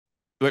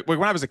like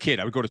when I was a kid,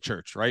 I would go to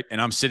church, right? And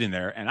I'm sitting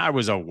there and I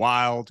was a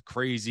wild,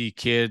 crazy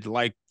kid,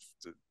 like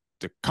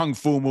the kung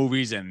fu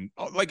movies and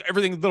like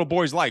everything little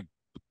boys like,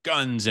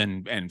 guns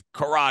and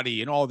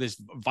karate and all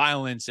this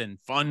violence and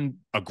fun,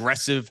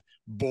 aggressive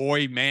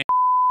boy, man,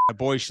 a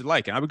boy should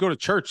like. And I would go to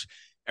church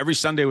every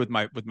Sunday with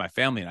my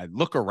family, and I'd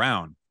look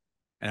around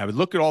and I would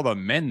look at all the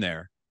men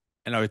there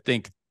and I would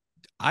think,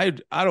 I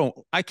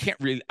can't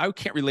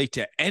relate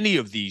to any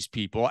of these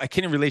people. I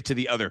can't relate to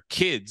the other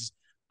kids.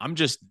 I'm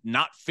just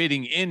not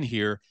fitting in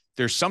here.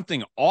 There's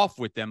something off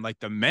with them. Like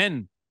the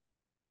men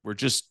were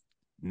just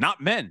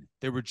not men.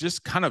 They were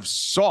just kind of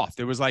soft.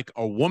 There was like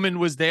a woman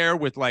was there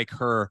with like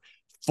her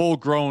full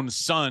grown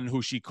son,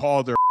 who she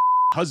called her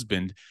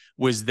husband,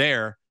 was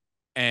there.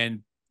 And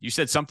you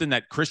said something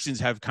that Christians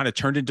have kind of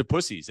turned into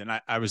pussies. And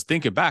I was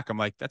thinking back, I'm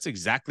like, that's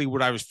exactly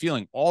what I was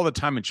feeling all the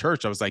time in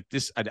church. I was like,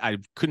 I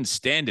couldn't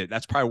stand it.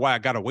 That's probably why I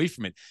got away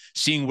from it,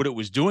 seeing what it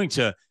was doing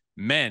to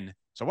men.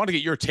 So I want to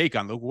get your take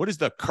on what is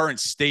the current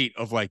state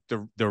of like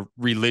the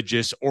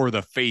religious or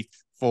the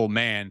faithful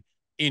man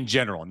in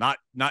general, not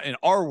in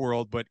our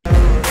world, but ain't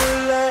no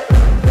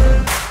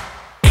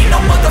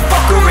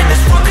motherfucker in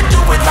this world could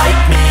do it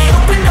like me.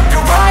 Open up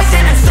your eyes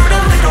and insert a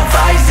little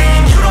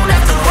rising. You don't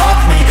have to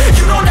love me,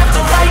 you don't have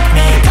to like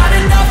me. Got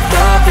enough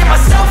love in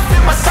myself,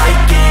 in my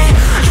psyche.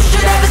 You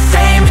should have the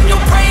same in your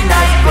brain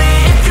nightly.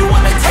 If you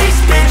wanna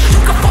taste, bitch, you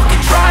can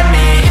fucking try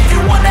me. If you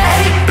wanna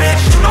hate,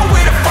 bitch, you know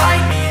where to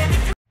find me.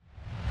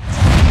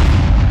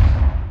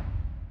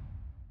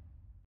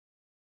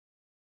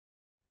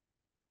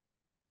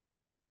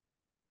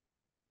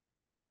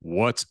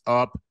 What's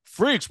up,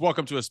 freaks?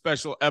 Welcome to a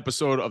special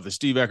episode of the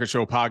Steve Eckert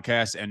Show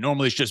podcast. And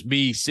normally it's just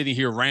me sitting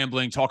here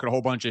rambling, talking a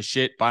whole bunch of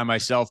shit by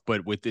myself.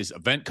 But with this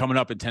event coming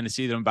up in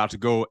Tennessee that I'm about to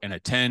go and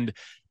attend,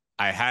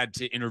 I had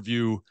to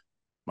interview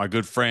my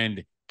good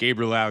friend,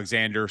 Gabriel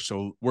Alexander.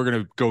 So we're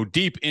going to go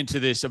deep into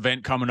this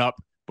event coming up.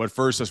 But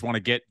first, I just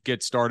want to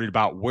get started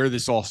about where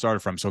this all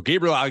started from. So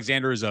Gabriel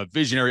Alexander is a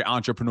visionary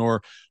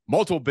entrepreneur,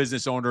 multiple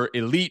business owner,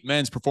 elite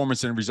men's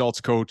performance and results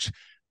coach,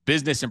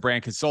 business and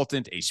brand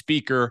consultant, a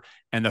speaker,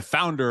 and the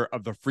founder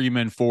of the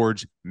Freemen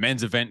Forge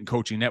men's event and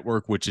coaching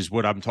network, which is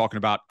what I'm talking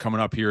about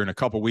coming up here in a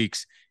couple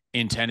weeks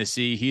in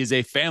Tennessee. He is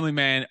a family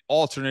man,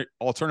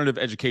 alternative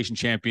education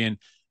champion,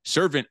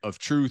 servant of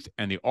truth,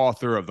 and the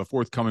author of the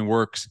forthcoming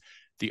works,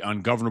 The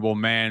Ungovernable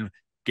Man.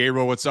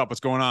 Gabriel, what's up?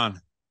 What's going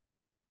on?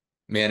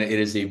 Man, it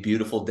is a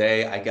beautiful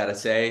day. I got to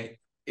say,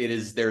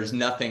 there's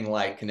nothing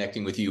like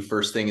connecting with you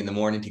first thing in the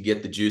morning to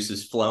get the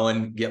juices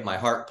flowing, get my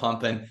heart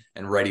pumping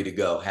and ready to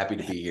go. Happy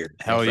to be here.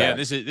 Hell yeah.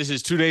 This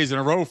is 2 days in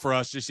a row for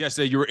us. Just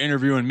yesterday you were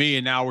interviewing me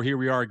and now here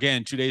we are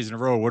again, 2 days in a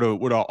row. What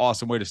an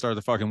awesome way to start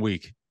the fucking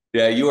week.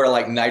 Yeah, you are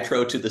like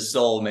nitro to the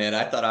soul, man.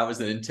 I thought I was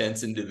an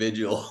intense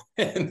individual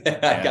and then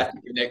I got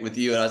to connect with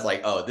you and I was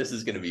like, oh, this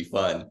is going to be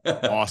fun.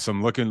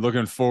 Awesome.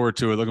 Looking forward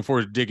to it. Looking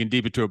forward to digging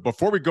deep into it.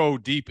 Before we go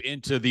deep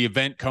into the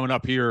event coming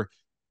up here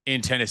in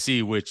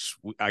Tennessee, which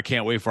I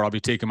can't wait for. I'll be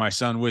taking my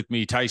son with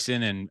me,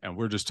 Tyson, and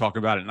we're just talking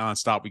about it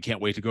nonstop. We can't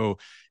wait to go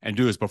and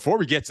do this. Before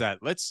we get to that,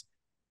 let's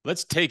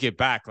take it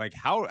back. Like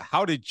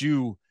how did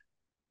you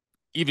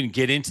even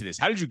get into this?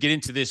 How did you get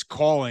into this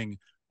calling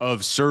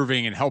of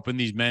serving and helping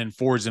these men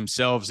forge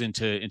themselves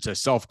into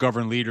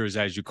self-governed leaders,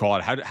 as you call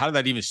it? How did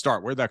that even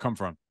start? Where did that come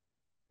from?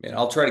 Man,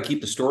 I'll try to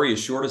keep the story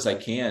as short as I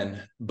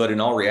can, but in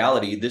all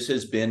reality, this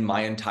has been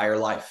my entire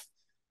life.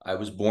 I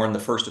was born the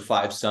first of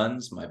 5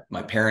 sons.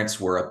 My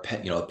parents were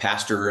a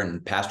pastor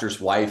and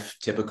pastor's wife,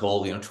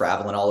 typical,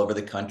 traveling all over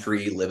the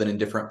country, living in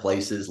different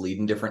places,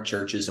 leading different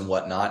churches and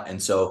whatnot. And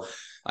so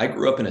I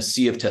grew up in a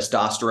sea of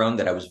testosterone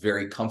that I was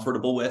very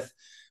comfortable with.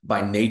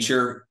 By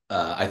nature,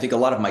 I think a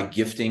lot of my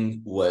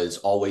gifting was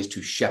always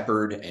to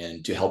shepherd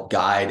and to help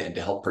guide and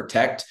to help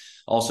protect.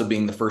 Also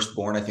being the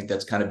firstborn, I think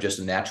that's kind of just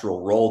a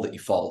natural role that you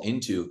fall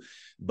into.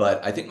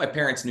 But I think my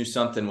parents knew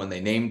something when they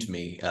named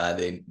me.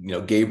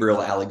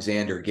 Gabriel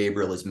Alexander.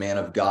 Gabriel is man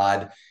of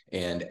God,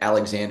 and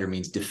Alexander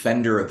means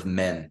defender of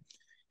men.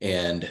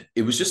 And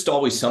it was just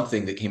always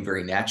something that came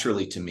very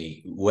naturally to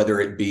me, whether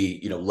it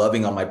be,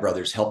 loving on my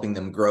brothers, helping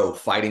them grow,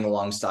 fighting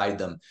alongside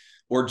them,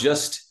 or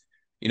just,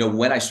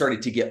 when I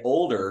started to get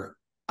older,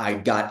 I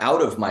got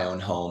out of my own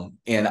home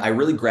and I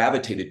really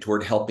gravitated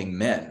toward helping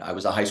men. I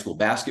was a high school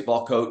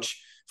basketball coach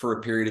for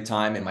a period of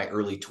time in my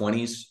early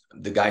 20s.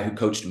 The guy who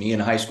coached me in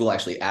high school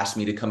actually asked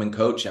me to come and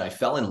coach. And I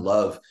fell in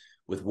love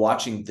with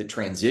watching the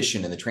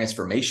transition and the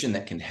transformation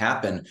that can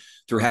happen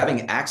through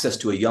having access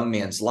to a young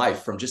man's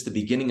life from just the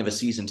beginning of a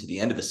season to the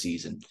end of a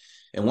season.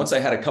 And once I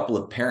had a couple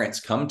of parents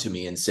come to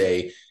me and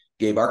say,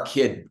 Gabe, our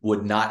kid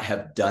would not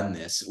have done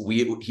this.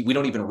 We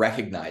don't even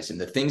recognize him.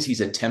 The things he's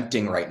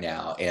attempting right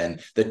now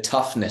and the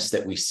toughness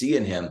that we see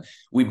in him,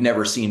 we've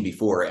never seen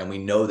before. And we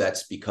know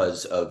that's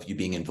because of you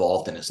being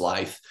involved in his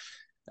life.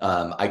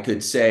 I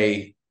could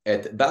say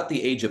at about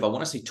the age of, I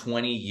want to say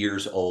 20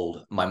 years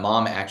old, my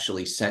mom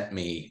actually sent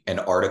me an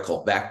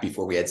article back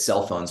before we had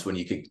cell phones when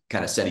you could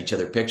kind of send each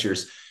other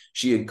pictures.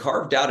 She had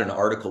carved out an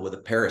article with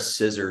a pair of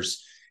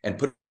scissors and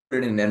put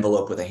it in an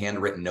envelope with a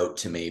handwritten note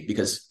to me,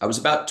 because I was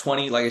about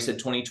 20, like I said,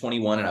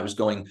 2021. And I was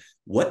going,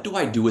 what do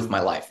I do with my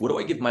life? What do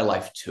I give my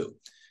life to?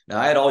 Now,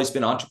 I had always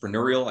been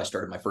entrepreneurial. I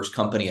started my first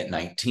company at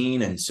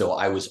 19. And so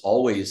I was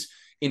always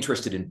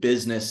interested in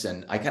business,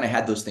 and I kind of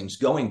had those things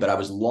going, but I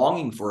was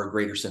longing for a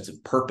greater sense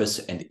of purpose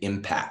and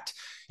impact.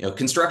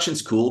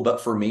 Construction's cool, but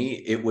for me,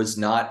 it was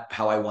not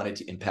how I wanted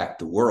to impact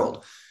the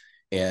world.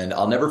 And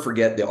I'll never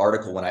forget the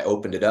article when I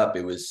opened it up.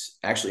 It was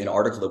actually an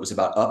article that was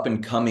about up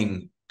and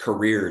coming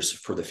careers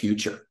for the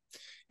future.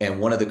 And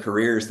one of the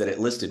careers that it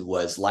listed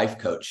was life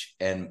coach.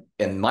 And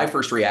my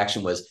first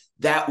reaction was,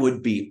 that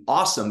would be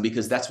awesome,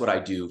 because that's what I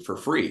do for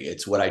free.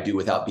 It's what I do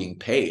without being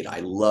paid. I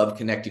love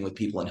connecting with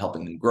people and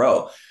helping them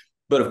grow.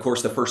 But of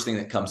course, the first thing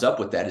that comes up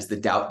with that is the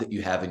doubt that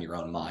you have in your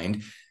own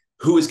mind.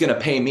 Who is going to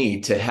pay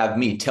me to have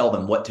me tell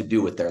them what to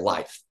do with their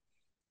life?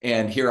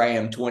 And here I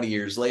am 20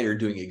 years later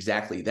doing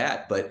exactly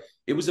that. But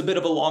it was a bit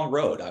of a long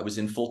road. I was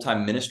in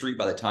full-time ministry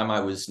by the time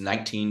I was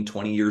 19,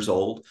 20 years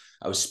old.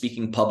 I was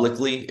speaking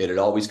publicly. It had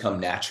always come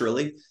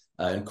naturally.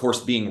 And of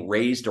course, being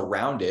raised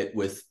around it,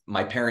 with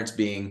my parents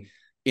being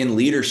in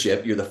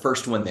leadership, you're the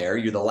first one there,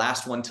 you're the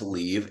last one to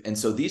leave. And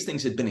so these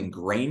things had been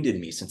ingrained in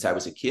me since I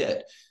was a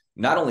kid.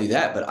 Not only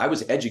that, but I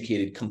was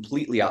educated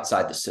completely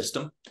outside the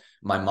system.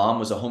 My mom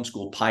was a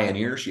homeschool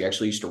pioneer. She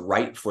actually used to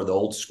write for the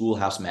old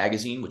Schoolhouse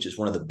magazine, which is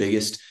one of the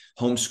biggest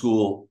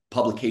homeschool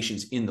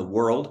publications in the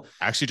world.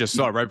 I actually just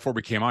saw it right before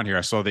we came on here.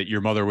 I saw that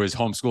your mother was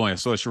homeschooling.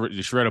 So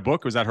she read a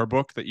book. Was that her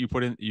book that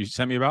you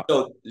sent me about?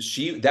 So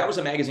that was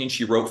a magazine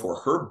she wrote for.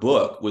 Her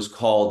book was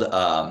called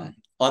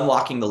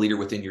Unlocking the Leader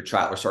Within Your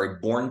Child, or sorry,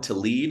 Born to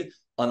Lead,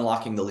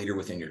 Unlocking the Leader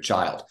Within Your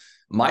Child.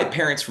 My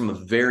parents, from a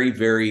very,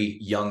 very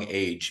young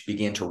age,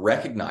 began to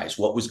recognize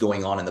what was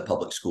going on in the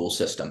public school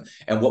system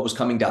and what was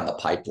coming down the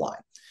pipeline.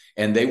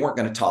 And they weren't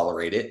going to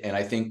tolerate it. And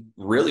I think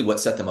really what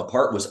set them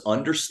apart was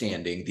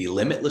understanding the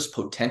limitless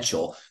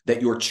potential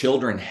that your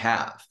children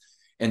have.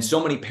 And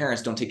so many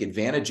parents don't take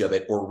advantage of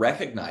it or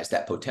recognize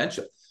that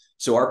potential.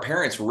 So our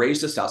parents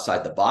raised us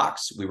outside the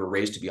box. We were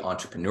raised to be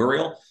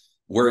entrepreneurial.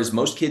 Whereas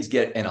most kids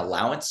get an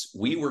allowance,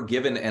 we were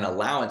given an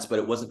allowance, but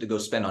it wasn't to go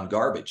spend on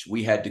garbage.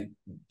 We had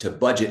to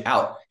budget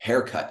out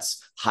haircuts,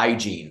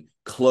 hygiene,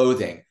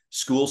 clothing,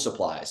 school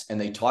supplies.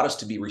 And they taught us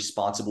to be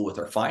responsible with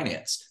our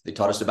finance. They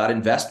taught us about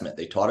investment.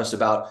 They taught us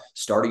about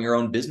starting your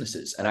own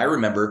businesses. And I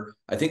remember,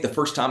 I think the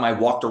first time I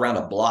walked around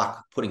a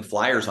block putting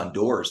flyers on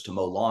doors to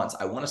mow lawns,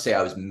 I want to say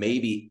I was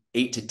maybe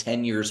 8 to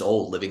 10 years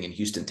old, living in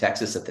Houston,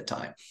 Texas at the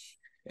time.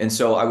 And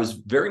so I was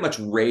very much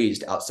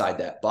raised outside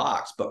that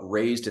box, but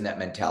raised in that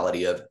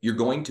mentality of, you're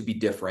going to be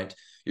different.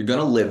 You're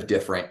going to live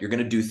different. You're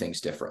going to do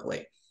things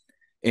differently.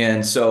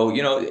 And so,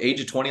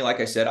 age of 20, like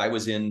I said, I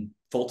was in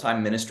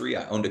full-time ministry.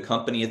 I owned a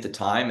company at the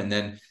time. And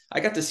then I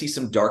got to see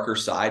some darker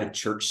side of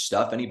church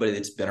stuff. Anybody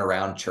that's been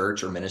around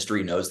church or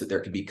ministry knows that there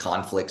can be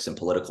conflicts and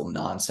political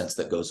nonsense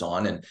that goes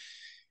on.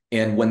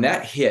 And when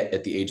that hit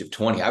at the age of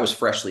 20, I was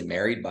freshly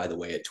married, by the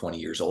way, at 20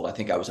 years old. I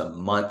think I was a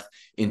month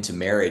into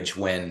marriage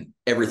when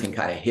everything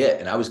kind of hit,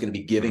 and I was going to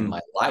be giving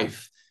my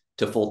life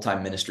to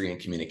full-time ministry and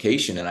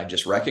communication. And I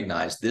just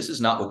recognized, this is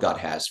not what God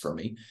has for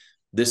me.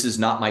 This is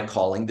not my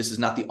calling. This is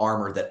not the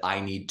armor that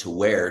I need to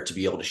wear to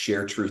be able to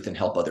share truth and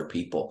help other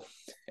people.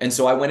 And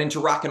so I went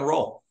into rock and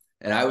roll.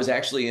 And I was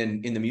actually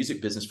in the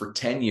music business for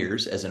 10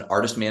 years as an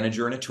artist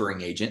manager and a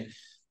touring agent.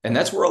 And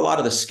that's where a lot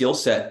of the skill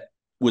set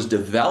was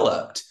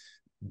developed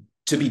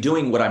to be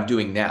doing what I'm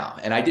doing now.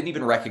 And I didn't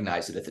even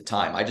recognize it at the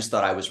time. I just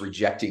thought I was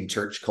rejecting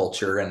church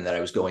culture and that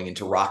I was going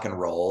into rock and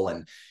roll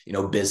and,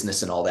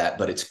 business and all that.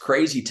 But it's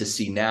crazy to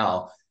see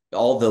now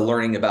all the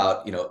learning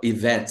about,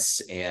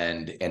 events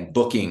and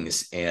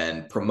bookings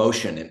and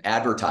promotion and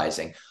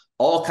advertising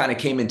all kind of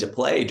came into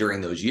play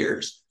during those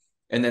years.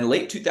 And then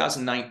late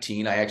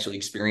 2019, I actually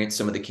experienced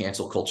some of the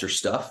cancel culture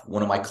stuff.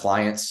 One of my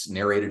clients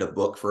narrated a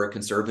book for a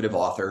conservative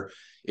author.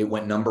 It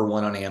went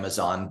 #1 on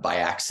Amazon by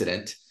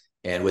accident.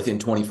 And within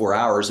 24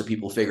 hours of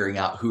people figuring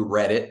out who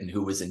read it and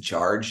who was in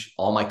charge,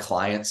 all my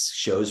clients'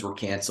 shows were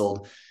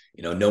canceled,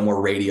 no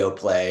more radio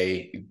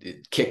play,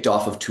 kicked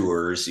off of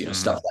tours,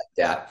 stuff like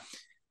that.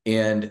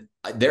 And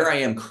there I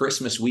am,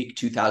 Christmas week,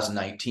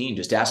 2019,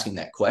 just asking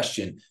that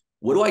question,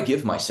 what do I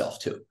give myself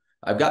to?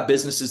 I've got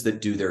businesses that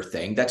do their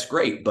thing. That's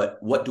great. But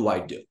what do I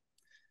do?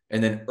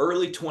 And then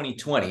early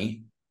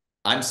 2020,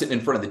 I'm sitting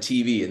in front of the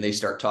TV and they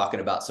start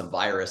talking about some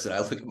virus. And I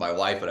look at my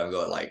wife and I'm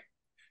going like,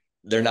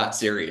 they're not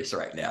serious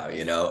right now,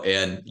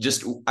 and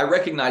just, I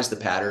recognized the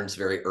patterns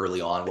very early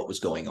on, what was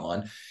going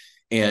on.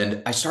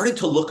 And I started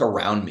to look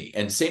around me,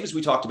 and same as we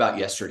talked about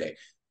yesterday,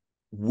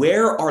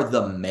 where are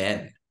the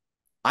men?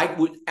 I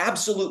was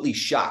absolutely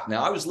shocked.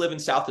 Now I was living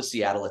south of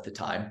Seattle at the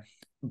time,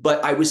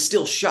 but I was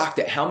still shocked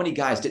at how many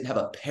guys didn't have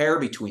a pair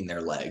between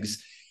their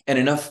legs and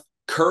enough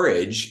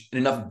courage and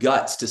enough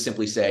guts to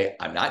simply say,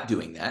 I'm not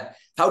doing that.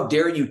 How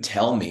dare you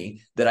tell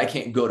me that I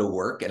can't go to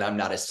work and I'm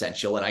not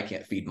essential and I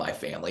can't feed my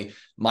family?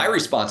 My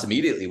response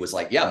immediately was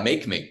like, yeah,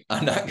 make me.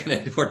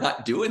 We're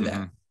not doing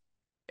that.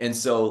 And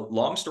so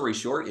long story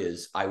short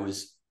is I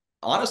was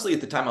honestly,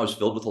 at the time I was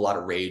filled with a lot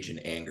of rage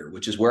and anger,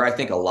 which is where I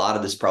think a lot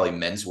of this probably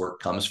men's work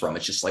comes from.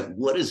 It's just like,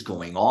 what is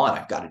going on?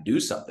 I've got to do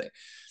something.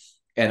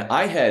 And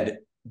I had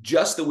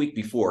just the week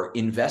before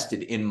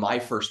invested in my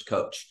first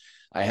coach.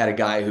 I had a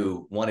guy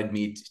who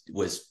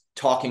was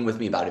talking with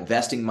me about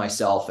investing in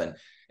myself, and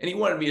he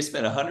wanted me to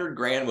spend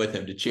 $100,000 with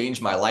him to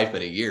change my life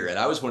in a year. And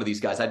I was one of these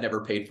guys, I'd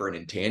never paid for an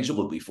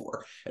intangible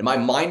before. And my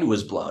mind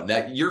was blown.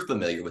 Now, you're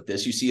familiar with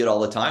this. You see it all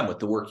the time with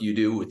the work you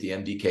do with the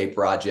MDK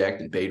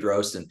project and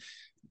Bedros, and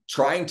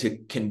trying to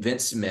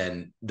convince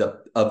men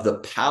of the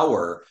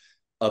power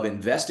of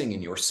investing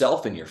in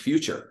yourself and your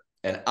future.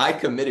 And I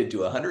committed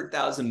to a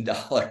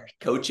 $100,000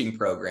 coaching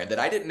program that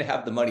I didn't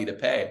have the money to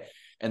pay.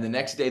 And the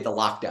next day the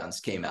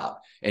lockdowns came out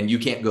and you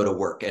can't go to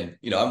work. And,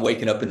 I'm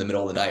waking up in the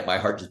middle of the night, my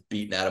heart just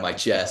beating out of my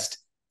chest,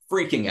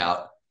 freaking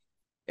out.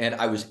 And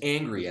I was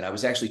angry. And I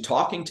was actually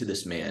talking to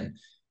this man,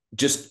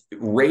 just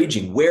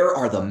raging. Where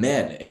are the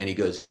men? And he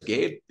goes,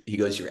 Gabe,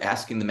 you're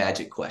asking the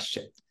magic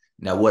question.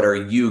 Now, what are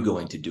you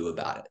going to do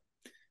about it?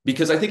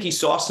 Because I think he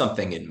saw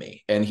something in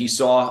me, and he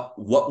saw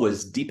what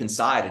was deep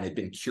inside and had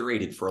been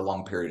curated for a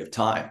long period of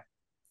time.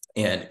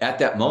 And at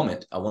that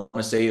moment, I want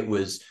to say it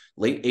was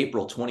late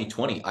April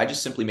 2020, I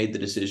just simply made the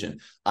decision.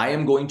 I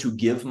am going to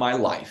give my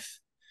life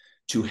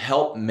to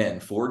help men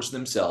forge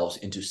themselves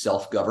into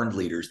self-governed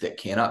leaders that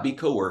cannot be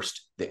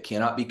coerced, that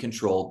cannot be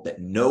controlled, that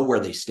know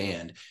where they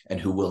stand, and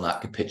who will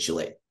not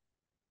capitulate.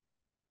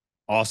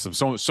 Awesome.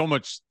 So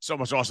much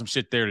awesome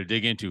shit there to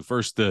dig into.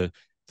 First, the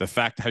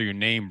fact how your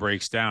name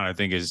breaks down, I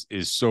think is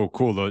so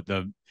cool.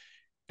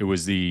 It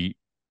was the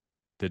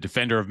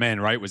defender of men,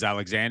 right? Was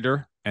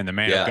Alexander, and the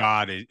man of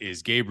God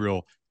is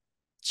Gabriel.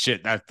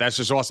 Shit, that's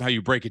just awesome how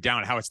you break it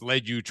down, how it's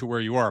led you to where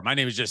you are. My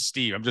name is just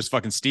Steve. I'm just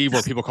fucking Steve,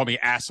 or people call me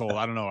asshole.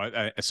 I don't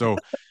know. So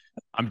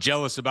I'm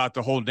jealous about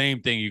the whole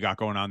name thing you got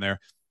going on there.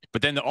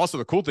 But then also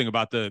the cool thing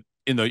about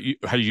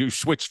how you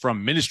switch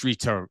from ministry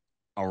to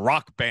a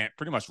rock band,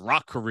 pretty much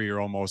rock career,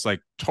 almost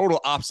like total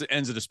opposite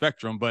ends of the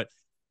spectrum. But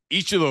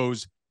each of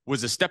those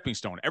was a stepping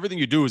stone. Everything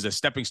you do is a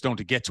stepping stone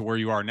to get to where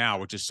you are now,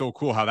 which is so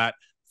cool how that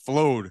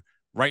flowed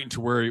right into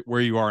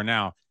where you are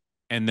now.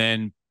 And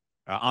then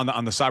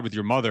on the side with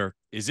your mother,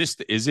 is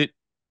it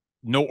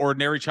No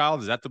Ordinary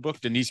Child? Is that the book,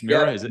 Denise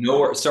Mira? Yeah, is it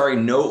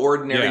No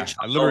Ordinary Child?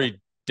 I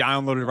literally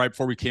downloaded it right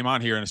before we came on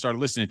here and I started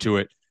listening to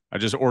it. I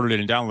just ordered it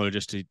and downloaded it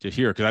just to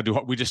hear,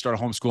 because we just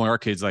started homeschooling our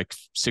kids like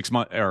 6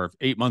 months or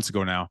 8 months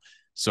ago now.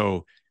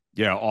 So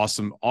yeah,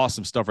 awesome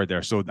stuff right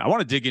there. So I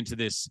want to dig into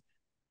this.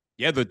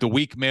 Yeah, the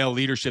weak male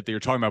leadership that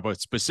you're talking about,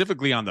 but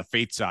specifically on the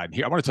faith side.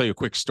 Here, I want to tell you a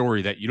quick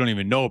story that you don't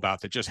even know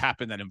about that just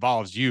happened that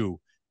involves you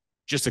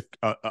just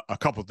a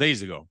couple of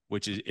days ago,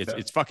 which is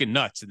it's fucking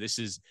nuts. And this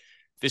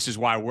is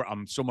why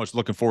I'm so much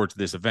looking forward to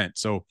this event.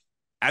 So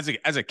as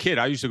a kid,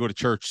 I used to go to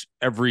church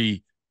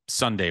every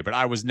Sunday, but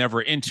I was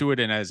never into it.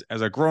 And as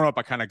a grown up,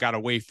 I kind of got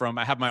away from.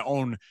 I have my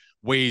own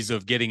ways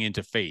of getting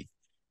into faith.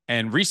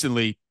 And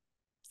recently,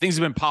 things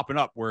have been popping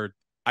up where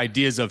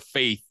ideas of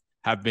faith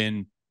have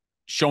been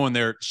showing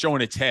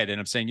its head. And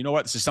I'm saying, you know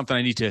what, this is something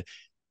I need to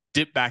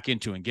dip back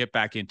into and get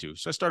back into.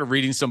 So I started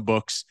reading some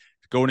books,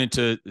 going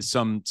into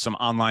some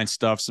online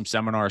stuff, some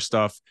seminar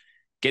stuff,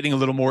 getting a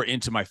little more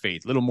into my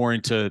faith, a little more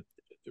into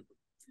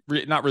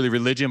not really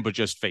religion, but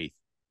just faith,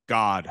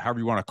 God, however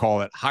you want to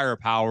call it, higher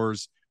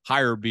powers,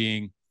 higher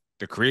being,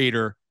 the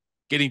creator,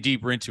 getting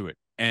deeper into it.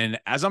 And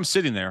as I'm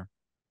sitting there,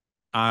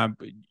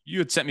 you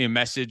had sent me a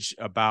message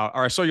or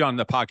I saw you on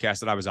the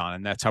podcast that I was on,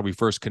 and that's how we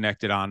first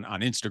connected on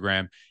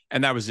Instagram.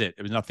 And that was it.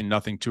 It was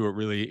nothing to it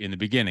really in the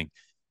beginning.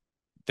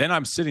 Then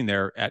I'm sitting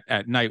there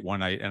at night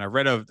one night, and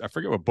I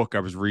forget what book I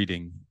was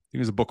reading. I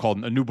think it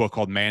was a new book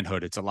called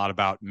Manhood. It's a lot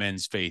about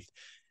men's faith.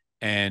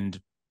 And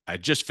I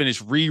just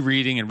finished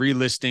rereading and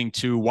re-listening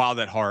to Wild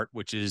at Heart,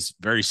 which is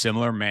very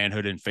similar,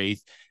 manhood and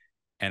faith.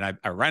 And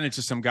I ran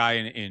into some guy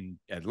in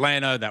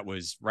Atlanta that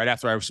was right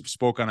after I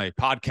spoke on a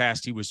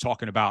podcast. He was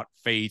talking about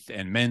faith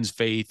and men's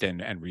faith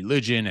and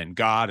religion and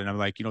God. And I'm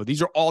like,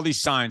 these are all these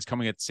signs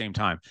coming at the same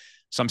time.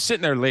 So I'm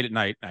sitting there late at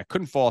night and I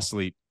couldn't fall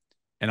asleep.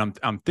 And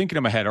I'm thinking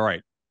in my head, all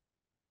right,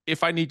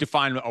 if I need to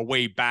find a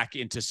way back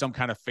into some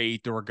kind of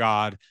faith or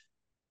God,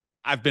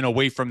 I've been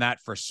away from that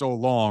for so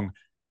long.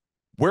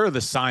 Where are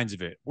the signs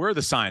of it? Where are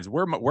the signs?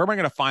 Where am I going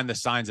to find the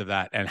signs of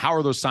that? And how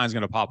are those signs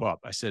going to pop up?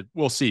 I said,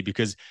 we'll see,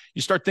 because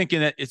you start thinking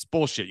that it's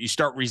bullshit. You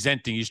start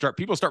resenting,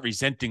 people start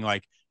resenting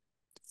like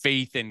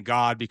faith and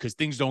God because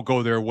things don't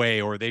go their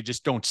way, or they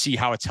just don't see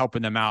how it's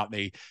helping them out.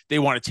 They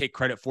want to take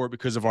credit for it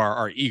because of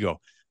our ego.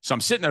 So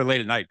I'm sitting there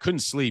late at night, couldn't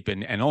sleep,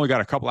 and only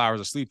got a couple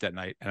hours of sleep that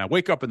night. And I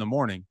wake up in the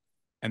morning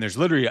and there's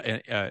literally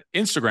an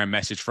Instagram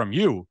message from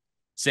you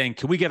saying,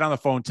 can we get on the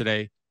phone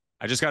today?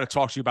 I just got to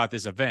talk to you about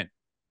this event.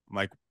 I'm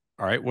like,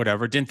 all right,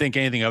 whatever. Didn't think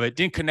anything of it.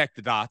 Didn't connect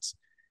the dots.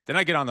 Then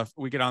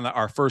we get on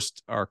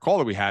our call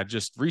that we had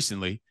just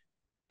recently,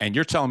 and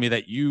you're telling me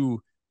that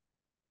you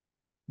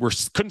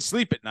couldn't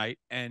sleep at night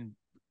and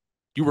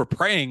you were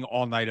praying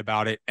all night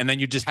about it, and then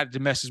you just had to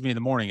message me in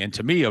the morning. And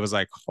to me, I was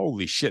like,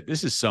 holy shit,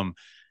 this is some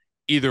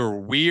either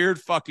weird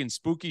fucking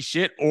spooky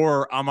shit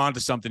or I'm onto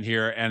something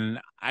here and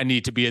I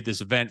need to be at this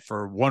event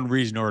for one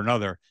reason or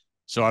another.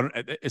 So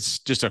it's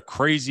just a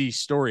crazy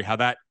story how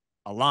that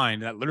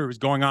aligned. That literally was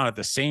going on at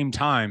the same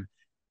time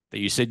that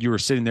you said you were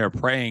sitting there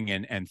praying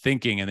and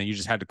thinking, and then you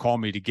just had to call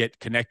me to get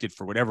connected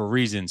for whatever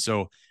reason.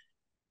 So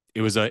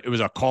it was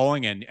a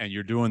calling, and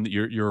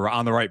you're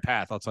on the right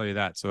path. I'll tell you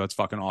that. So that's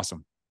fucking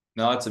awesome.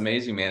 No, it's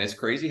amazing, man. It's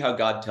crazy how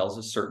God tells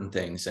us certain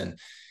things. And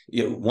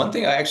one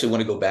thing I actually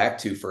want to go back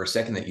to for a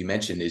second that you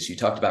mentioned is you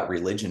talked about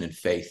religion and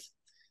faith,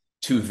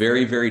 two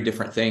very, very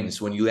different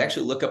things. When you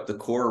actually look up the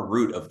core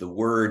root of the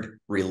word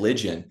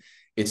religion,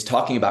 it's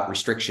talking about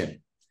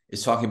restriction.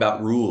 It's talking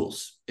about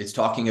rules. It's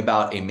talking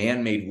about a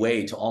man-made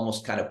way to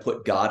almost kind of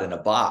put God in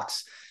a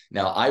box.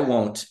 Now, I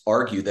won't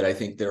argue that I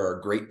think there are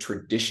great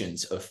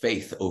traditions of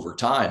faith over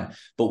time,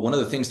 but one of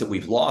the things that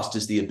we've lost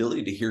is the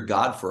ability to hear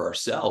God for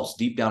ourselves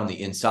deep down on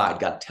the inside,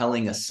 God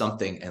telling us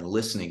something and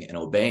listening and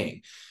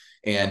obeying.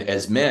 And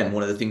as men,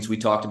 one of the things we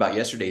talked about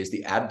yesterday is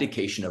the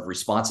abdication of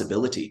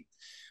responsibility.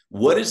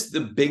 What is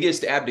the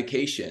biggest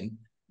abdication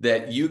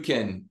that you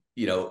can,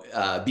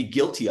 be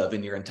guilty of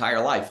in your entire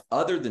life,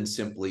 other than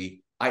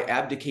simply, I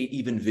abdicate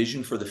even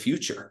vision for the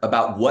future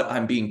about what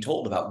I'm being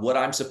told, about what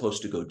I'm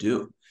supposed to go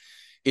do?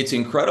 It's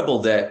incredible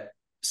that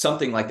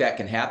something like that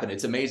can happen.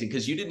 It's amazing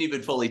because you didn't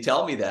even fully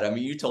tell me that. I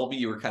mean, you told me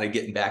you were kind of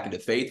getting back into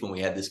faith when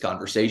we had this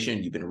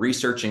conversation. You've been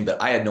researching,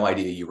 but I had no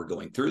idea you were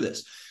going through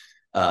this.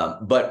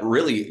 But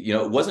really,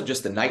 it wasn't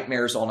just the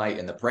nightmares all night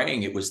and the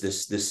praying. It was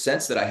this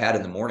sense that I had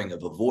in the morning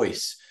of a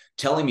voice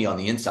telling me on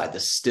the inside, the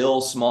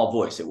still small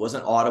voice. It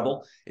wasn't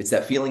audible. It's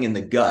that feeling in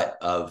the gut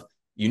of,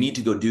 you need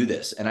to go do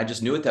this. And I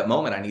just knew at that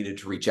moment I needed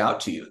to reach out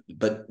to you.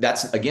 But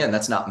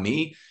that's not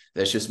me.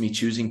 That's just me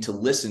choosing to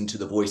listen to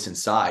the voice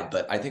inside.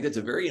 But I think that's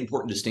a very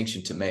important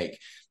distinction to make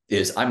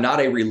is I'm not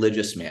a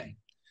religious man.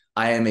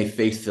 I am a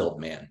faith-filled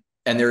man.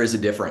 And there is a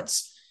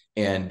difference.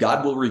 And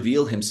God will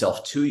reveal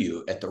himself to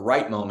you at the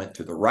right moment,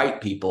 through the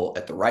right people,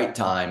 at the right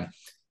time.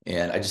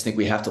 And I just think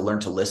we have to learn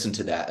to listen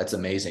to that. That's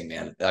amazing,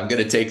 man. I'm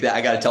going to take that.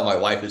 I got to tell my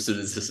wife as soon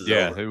as this is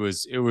over. It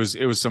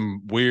was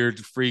some weird,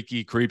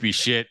 freaky, creepy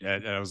shit.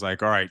 And I was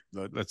like, all right,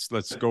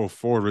 let's go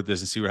forward with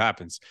this and see what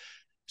happens.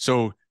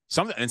 So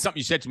something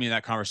you said to me in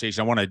that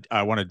conversation,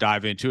 I want to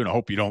dive into, and I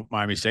hope you don't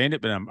mind me saying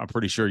it, but I'm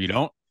pretty sure you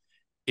don't,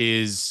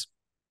 is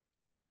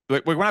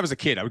like when I was a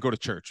kid, I would go to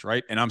church,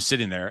 right? And I'm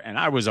sitting there and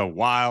I was a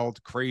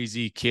wild,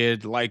 crazy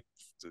kid, like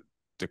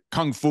the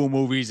kung fu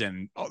movies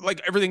and like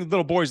everything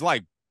little boys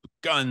like.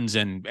 Guns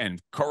and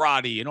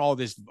karate and all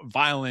this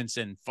violence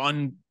and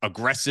fun,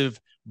 aggressive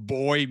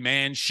boy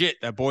man shit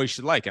that boys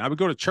should like. And I would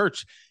go to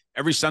church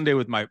every Sunday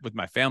with my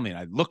family, and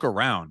I'd look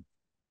around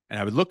and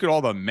I would look at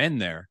all the men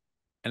there,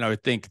 and I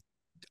would think,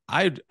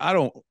 I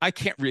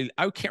can't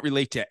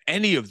relate to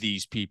any of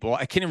these people.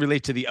 I can't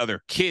relate to the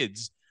other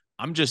kids.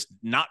 I'm just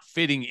not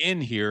fitting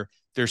in here.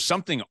 There's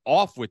something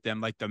off with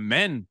them. Like the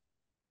men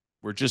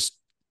were just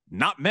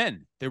not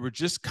men. They were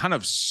just kind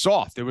of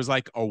soft. There was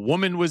like a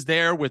woman was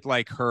there with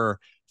like her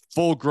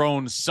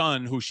full-grown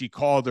son, who she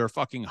called her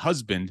fucking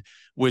husband,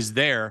 was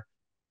there.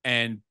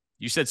 And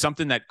you said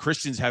something that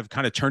Christians have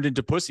kind of turned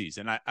into pussies.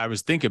 And I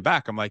was thinking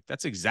back, I'm like,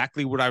 that's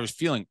exactly what I was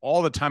feeling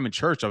all the time in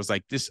church. I was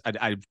like,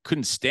 I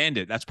couldn't stand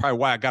it. That's probably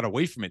why I got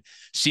away from it,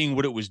 seeing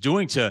what it was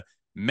doing to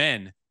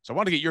men. So I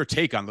want to get your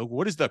take on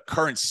what is the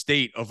current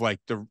state of like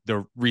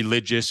the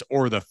religious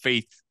or the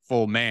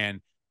faithful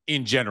man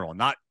in general,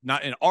 not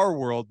in our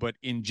world, but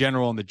in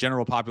general, in the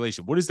general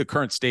population. What is the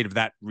current state of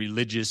that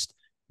religious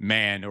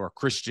man or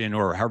Christian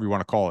or however you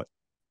want to call it?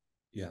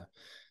 Yeah.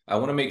 I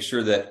want to make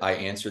sure that I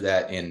answer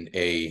that in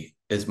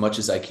as much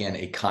as I can,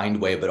 a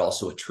kind way, but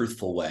also a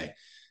truthful way.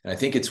 And I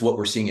think it's what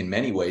we're seeing in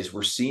many ways.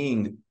 We're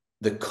seeing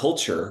the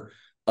culture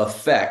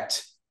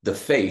affect the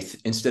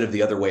faith instead of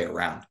the other way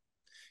around.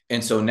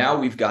 And so now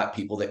we've got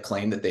people that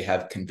claim that they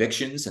have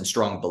convictions and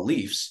strong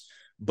beliefs,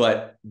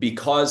 but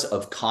because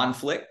of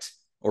conflict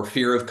or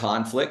fear of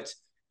conflict,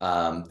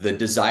 the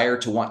desire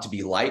to want to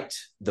be liked,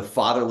 the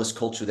fatherless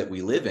culture that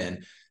we live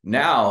in,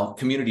 now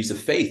communities of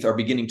faith are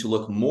beginning to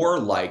look more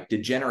like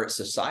degenerate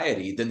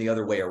society than the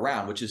other way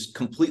around, which is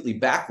completely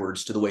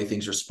backwards to the way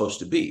things are supposed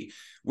to be.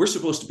 We're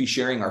supposed to be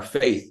sharing our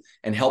faith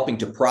and helping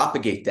to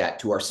propagate that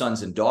to our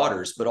sons and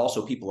daughters, but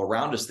also people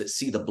around us that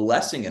see the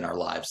blessing in our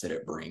lives that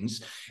it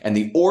brings and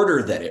the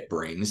order that it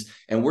brings.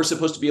 And we're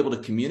supposed to be able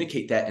to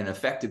communicate that in an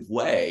effective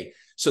way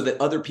so that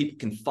other people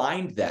can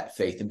find that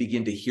faith and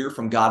begin to hear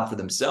from God for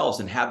themselves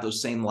and have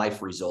those same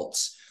life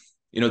results.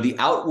 The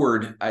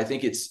outward, I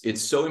think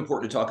it's so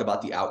important to talk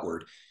about the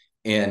outward.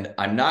 And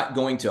I'm not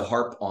going to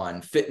harp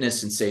on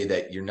fitness and say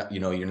that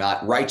you're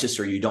not righteous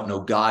or you don't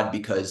know God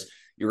because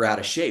you're out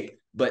of shape.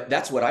 But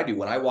that's what I do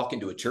when I walk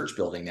into a church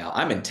building now.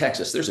 I'm in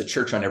Texas. There's a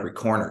church on every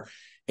corner.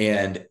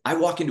 And I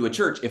walk into a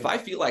church. If I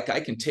feel like I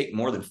can take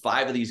more than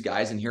 5 of these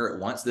guys in here at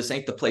once, this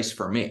ain't the place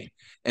for me.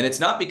 And it's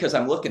not because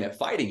I'm looking at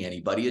fighting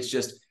anybody. It's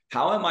just,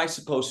 how am I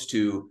supposed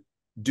to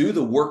do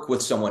the work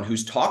with someone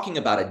who's talking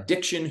about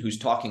addiction, who's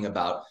talking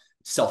about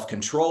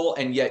self-control,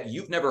 and yet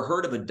you've never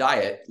heard of a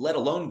diet, let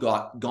alone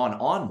gone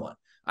on one.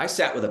 I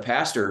sat with a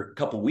pastor a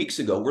couple of weeks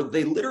ago where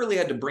they literally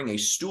had to bring a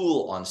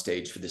stool on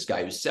stage for this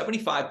guy who's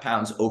 75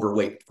 pounds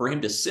overweight for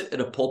him to sit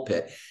at a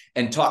pulpit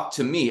and talk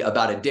to me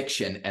about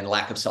addiction and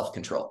lack of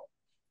self-control.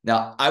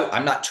 Now,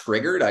 I'm not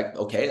triggered.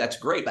 Okay, that's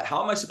great. But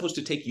how am I supposed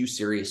to take you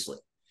seriously?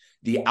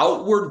 The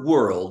outward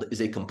world is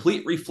a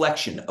complete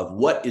reflection of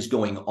what is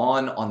going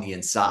on the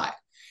inside.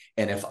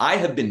 And if I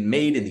have been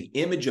made in the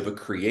image of a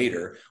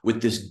creator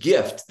with this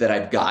gift that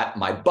I've got,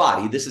 my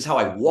body, this is how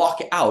I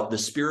walk out the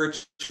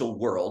spiritual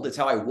world. It's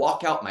how I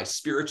walk out my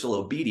spiritual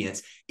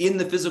obedience in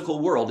the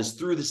physical world is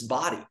through this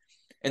body.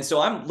 And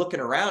so I'm looking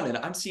around and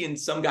I'm seeing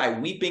some guy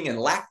weeping and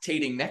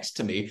lactating next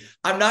to me.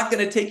 I'm not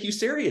going to take you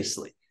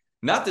seriously.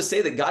 Not to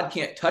say that God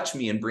can't touch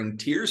me and bring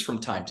tears from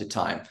time to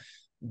time,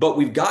 but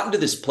we've gotten to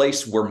this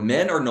place where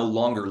men are no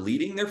longer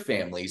leading their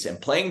families and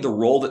playing the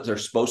role that they're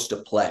supposed to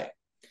play.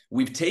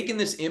 We've taken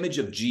this image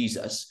of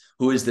Jesus,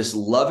 who is this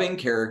loving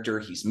character.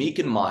 He's meek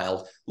and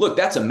mild. Look,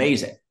 that's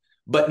amazing.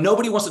 But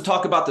nobody wants to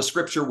talk about the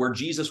scripture where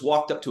Jesus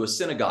walked up to a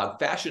synagogue,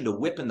 fashioned a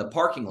whip in the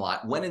parking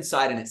lot, went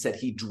inside, and it said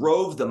he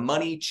drove the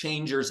money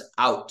changers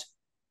out.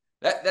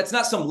 That's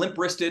not some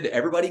limp-wristed,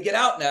 everybody get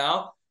out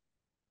now.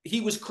 He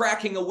was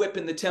cracking a whip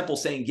in the temple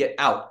saying, get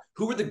out.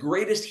 Who were the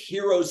greatest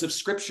heroes of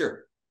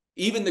scripture?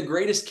 Even the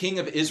greatest king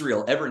of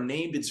Israel ever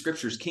named in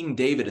scriptures, King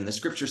David, and the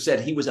scripture said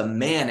he was a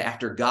man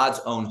after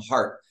God's own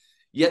heart.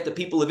 Yet the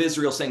people of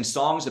Israel sang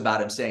songs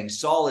about him saying,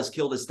 Saul has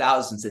killed his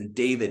thousands and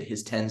David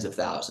his tens of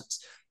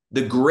thousands.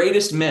 The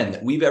greatest men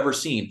that we've ever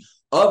seen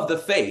of the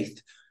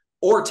faith,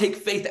 or take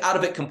faith out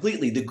of it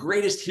completely, the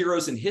greatest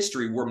heroes in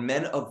history were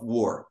men of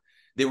war.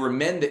 They were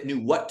men that knew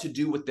what to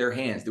do with their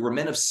hands. They were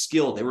men of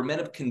skill. They were men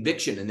of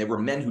conviction, and they were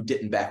men who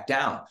didn't back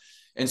down.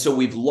 And so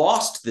we've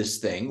lost this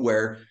thing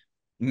where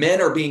men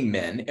are being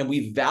men, and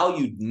we've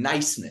valued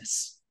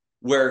niceness,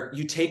 where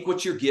you take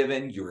what you're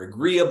given, you're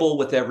agreeable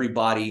with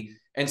everybody.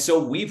 And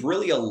so we've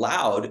really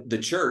allowed the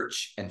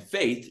church and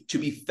faith to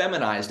be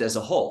feminized as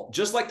a whole,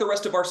 just like the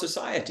rest of our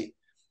society.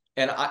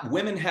 And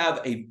women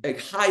have a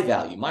high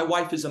value. My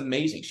wife is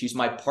amazing. She's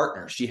my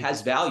partner. She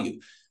has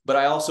value. But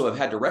I also have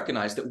had to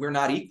recognize that we're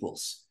not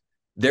equals.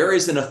 There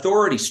is an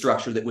authority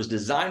structure that was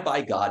designed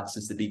by God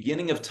since the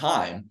beginning of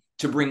time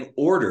to bring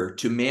order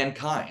to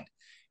mankind.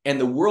 And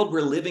the world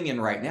we're living in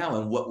right now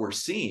and what we're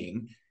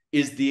seeing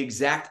is the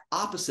exact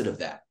opposite of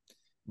that.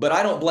 But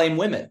I don't blame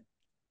women.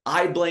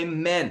 I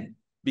blame men,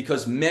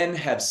 because men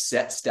have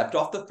stepped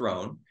off the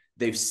throne.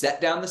 They've set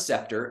down the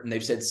scepter and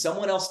they've said,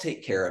 someone else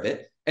take care of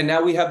it. And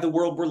now we have the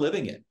world we're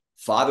living in.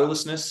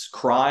 Fatherlessness,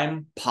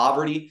 crime,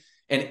 poverty,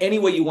 and any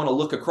way you want to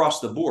look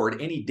across the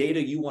board, any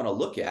data you want to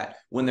look at,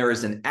 when there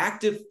is an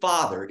active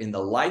father in the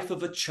life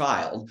of a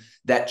child,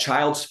 that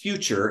child's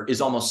future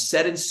is almost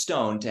set in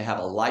stone to have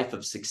a life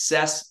of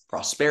success,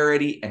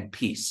 prosperity, and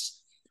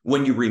peace.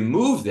 When you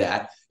remove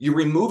that, you're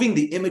removing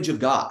the image of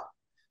God.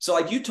 So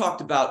like you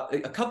talked about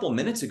a couple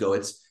minutes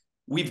ago,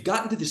 we've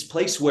gotten to this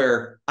place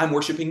where I'm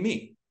worshiping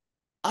me.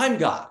 I'm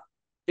God.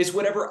 It's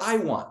whatever I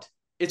want.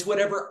 It's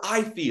whatever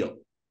I feel.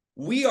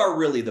 We are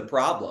really the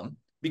problem,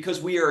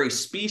 because we are a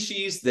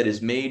species that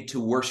is made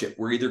to worship.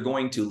 We're either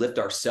going to lift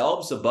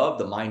ourselves above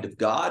the mind of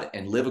God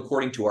and live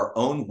according to our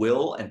own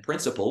will and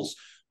principles,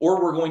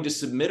 or we're going to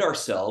submit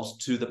ourselves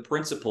to the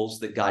principles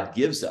that God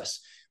gives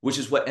us, which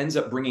is what ends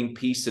up bringing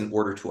peace and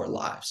order to our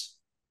lives.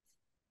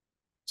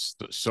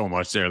 So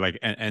much there. Like,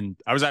 and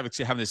I was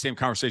actually having the same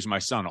conversation with my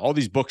son. All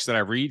these books that I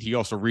read, he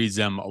also reads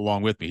them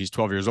along with me. He's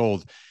 12 years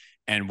old.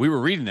 And we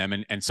were reading them,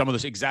 and some of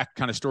those exact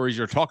kind of stories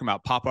you're talking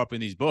about pop up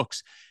in these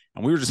books.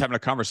 And we were just having a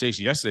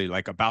conversation yesterday,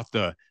 like about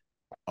a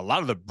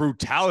lot of the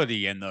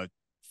brutality and the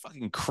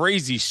fucking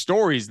crazy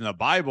stories in the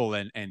Bible,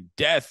 and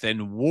death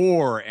and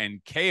war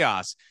and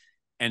chaos.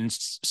 And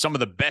some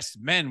of the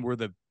best men were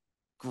the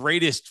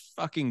greatest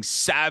fucking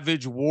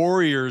savage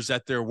warriors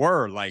that there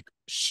were, like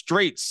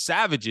straight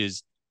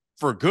savages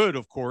for good,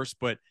 of course.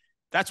 But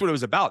that's what it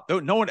was about.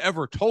 No one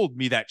ever told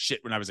me that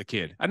shit when I was a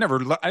kid. I never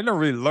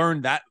really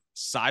learned that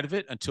side of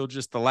it until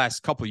just the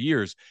last couple of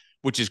years,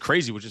 which is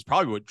crazy, which is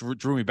probably what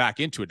drew me back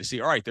into it, to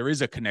see, all right, there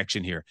is a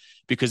connection here,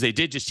 because they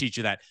did just teach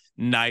you that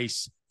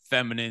nice,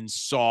 feminine,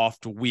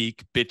 soft,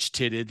 weak,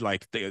 bitch-titted,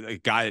 like a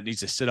guy that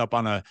needs to sit up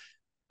on a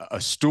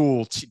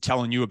stool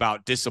telling you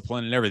about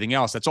discipline and everything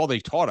else. That's all they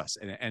taught us.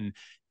 And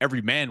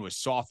every man was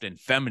soft and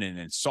feminine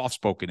and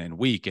soft-spoken and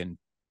weak. And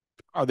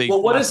are they?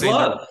 Well, what is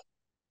love?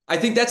 I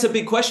think that's a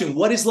big question.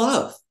 What is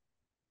love?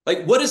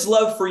 Like, what is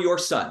love for your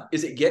son?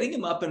 Is it getting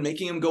him up and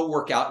making him go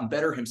work out and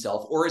better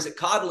himself? Or is it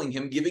coddling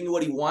him, giving him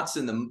what he wants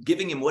in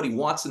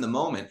the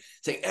moment,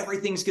 saying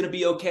everything's going to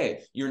be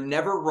okay? You're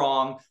never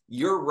wrong.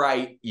 You're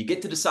right. You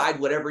get to decide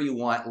whatever you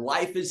want.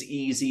 Life is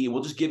easy.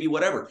 We'll just give you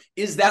whatever.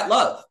 Is that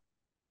love?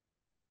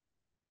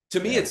 To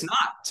me, it's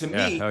not. To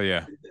me, hell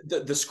yeah.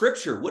 The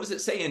scripture, what does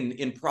it say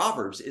in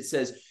Proverbs? It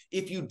says,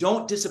 if you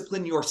don't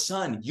discipline your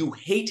son, you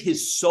hate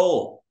his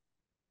soul.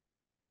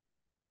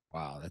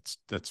 Wow,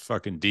 that's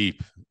fucking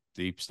deep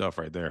stuff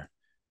right there.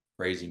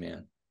 Crazy,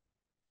 man.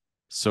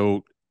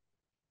 So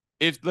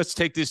let's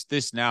take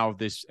this now,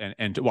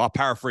 and I'll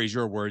paraphrase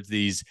your words,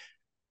 these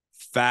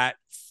fat,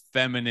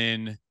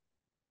 feminine,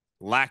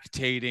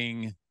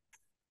 lactating,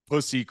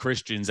 pussy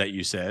Christians that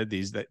you said,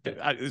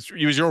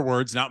 use your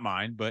words, not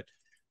mine, but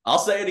I'll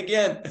say it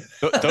again.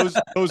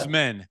 those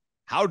men,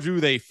 how do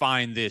they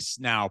find this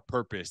now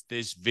purpose,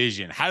 this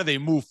vision? How do they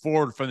move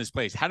forward from this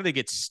place? How do they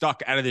get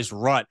stuck out of this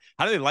rut?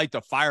 How do they light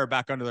the fire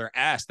back under their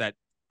ass that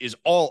is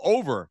all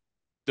over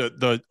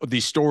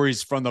these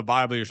stories from the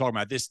Bible you're talking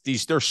about?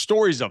 There's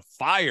stories of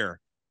fire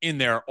in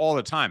there all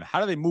the time.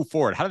 How do they move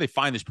forward? How do they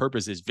find this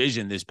purpose, this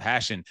vision, this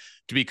passion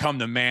to become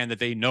the man that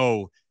they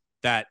know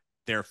that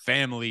their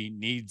family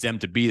needs them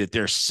to be, that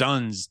their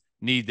sons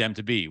need them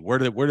to be? Where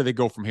do they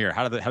go from here?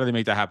 How do they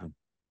make that happen?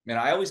 Man,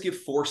 I always give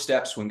 4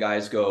 steps when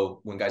guys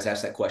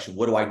ask that question,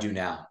 what do I do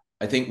now?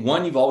 I think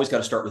 1, you've always got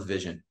to start with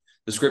vision.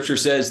 The scripture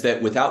says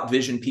that without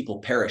vision, people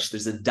perish.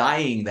 There's a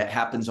dying that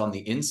happens on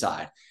the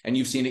inside. And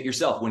you've seen it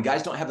yourself. When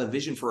guys don't have a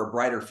vision for a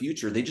brighter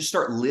future, they just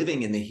start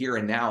living in the here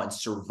and now and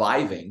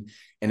surviving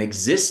and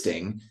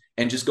existing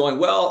and just going,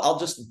 well, I'll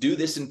just do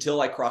this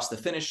until I cross the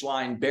finish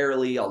line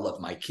barely. I'll love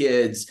my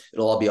kids.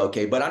 It'll all be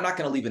okay. But I'm not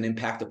going to leave an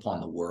impact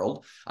upon the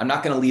world. I'm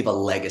not going to leave a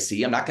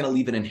legacy. I'm not going to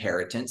leave an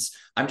inheritance.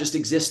 I'm just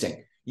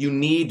existing. You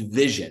need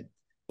vision.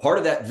 Part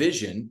of that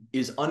vision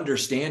is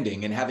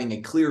understanding and having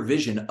a clear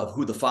vision of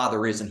who the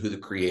Father is and who the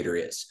Creator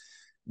is.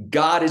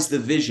 God is the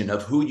vision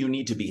of who you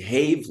need to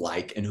behave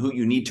like and who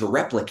you need to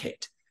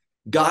replicate.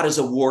 God is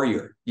a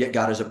warrior, yet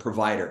God is a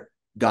provider.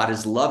 God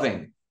is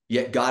loving,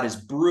 yet God is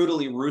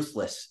brutally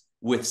ruthless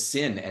with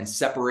sin and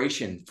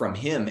separation from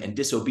him and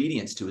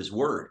disobedience to his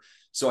word.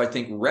 So I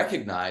think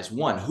recognize,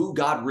 1, who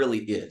God really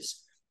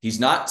is. He's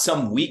not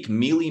some weak,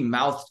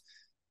 mealy-mouthed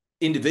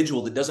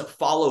individual that doesn't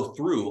follow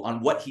through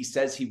on what he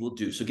says he will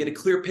do. So get a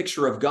clear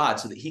picture of God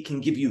so that he can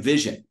give you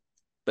vision.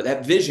 But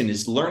that vision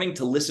is learning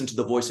to listen to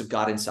the voice of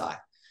God inside.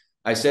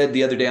 I said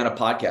the other day on a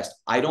podcast,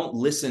 I don't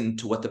listen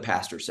to what the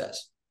pastor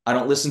says. I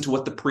don't listen to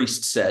what the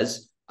priest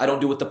says. I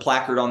don't do what the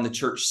placard on the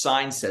church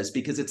sign says,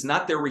 because it's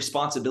not their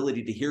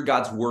responsibility to hear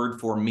God's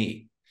word for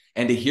me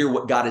and to hear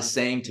what God is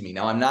saying to me.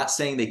 Now, I'm not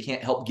saying they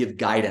can't help give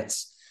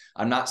guidance.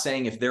 I'm not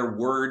saying if their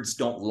words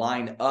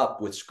line up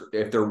with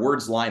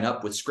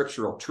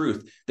scriptural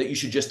truth, that you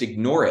should just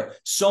ignore it.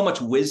 So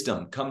much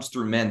wisdom comes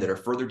through men that are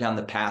further down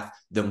the path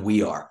than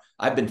we are.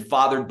 I've been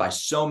fathered by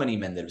so many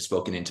men that have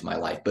spoken into my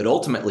life, but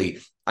ultimately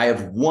I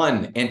have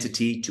one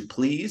entity to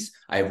please.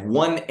 I have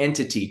one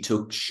entity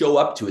to show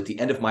up to at the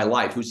end of my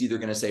life, who's either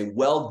going to say,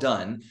 well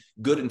done,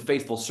 good and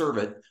faithful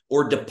servant,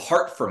 or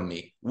depart from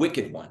me,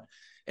 wicked one.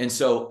 And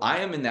so I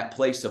am in that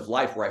place of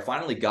life where I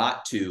finally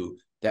got to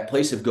that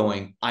place of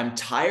going, I'm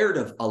tired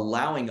of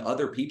allowing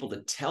other people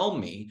to tell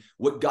me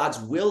what God's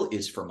will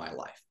is for my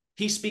life.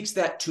 He speaks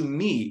that to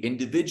me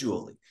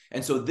individually.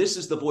 And so this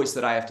is the voice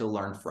that I have to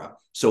learn from.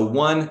 So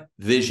 1,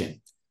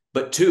 vision.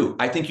 But 2,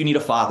 I think you need a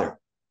father.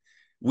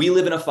 We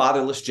live in a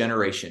fatherless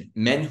generation,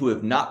 men who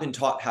have not been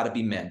taught how to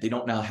be men. They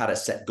don't know how to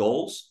set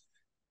goals,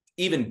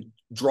 even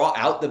draw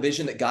out the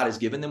vision that God has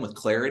given them with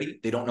clarity.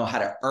 They don't know how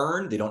to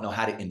earn. They don't know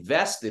how to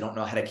invest. They don't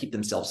know how to keep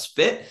themselves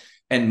fit.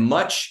 And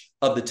much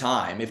of the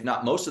time, if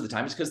not most of the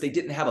time, it's because they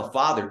didn't have a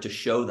father to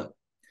show them.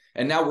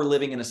 And now we're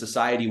living in a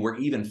society where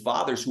even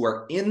fathers who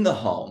are in the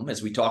home,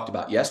 as we talked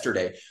about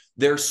yesterday,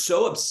 they're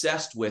so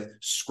obsessed with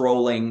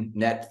scrolling,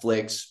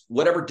 Netflix,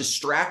 whatever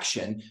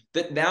distraction,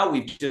 that now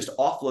we've just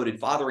offloaded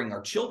fathering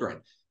our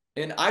children.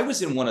 And I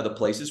was in one of the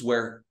places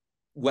where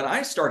when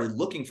I started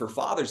looking for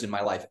fathers in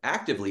my life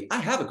actively, I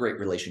have a great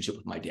relationship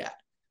with my dad.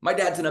 My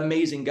dad's an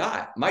amazing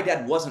guy. My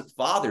dad wasn't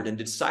fathered and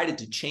decided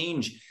to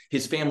change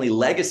his family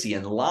legacy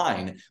and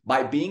line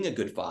by being a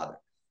good father.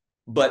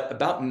 But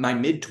about my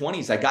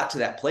mid-20s, I got to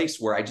that place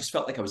where I just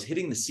felt like I was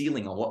hitting the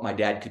ceiling on what my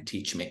dad could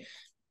teach me.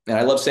 And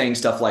I love saying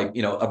stuff like,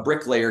 a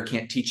bricklayer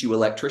can't teach you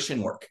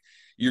electrician work.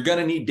 You're going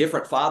to need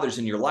different fathers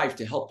in your life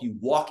to help you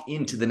walk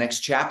into the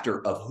next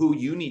chapter of who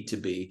you need to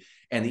be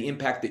and the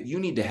impact that you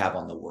need to have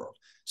on the world.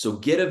 So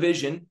get a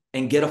vision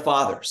and get a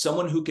father,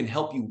 someone who can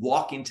help you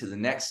walk into the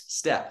next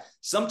step.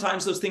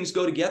 Sometimes those things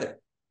go together.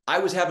 I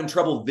was having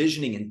trouble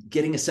visioning and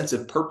getting a sense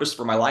of purpose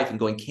for my life and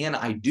going, can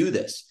I do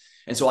this?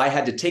 And so I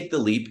had to take the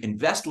leap,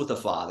 invest with a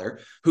father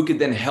who could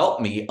then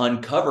help me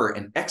uncover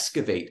and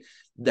excavate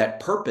that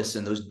purpose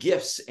and those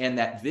gifts and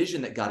that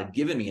vision that God had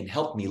given me and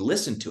help me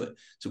listen to it.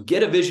 So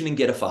get a vision and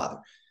get a father.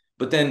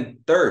 But then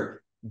 3rd,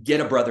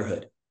 get a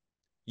brotherhood.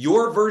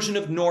 Your version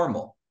of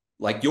normal,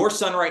 like your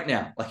son right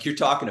now, like you're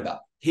talking about,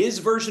 his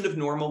version of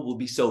normal will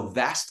be so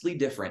vastly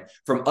different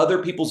from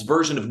other people's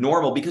version of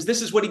normal because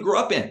this is what he grew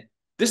up in.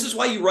 This is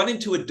why you run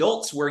into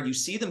adults where you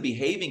see them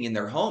behaving in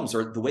their homes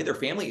or the way their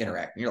family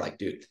interact. And you're like,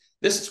 dude,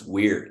 this is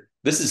weird.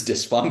 This is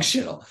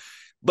dysfunctional,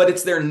 but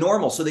it's their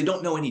normal. So they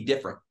don't know any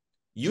different.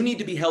 You need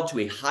to be held to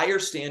a higher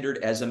standard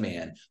as a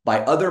man by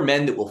other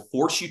men that will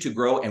force you to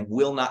grow and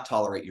will not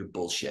tolerate your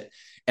bullshit.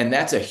 And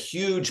that's a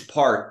huge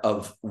part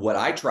of what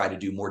I try to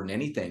do more than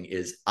anything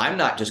is I'm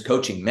not just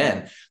coaching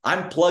men.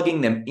 I'm plugging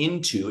them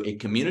into a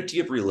community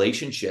of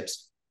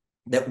relationships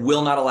that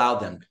will not allow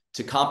them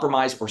to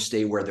compromise or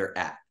stay where they're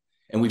at.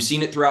 And we've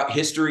seen it throughout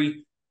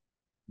history.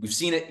 We've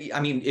seen it. I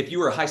mean, if you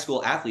were a high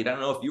school athlete, I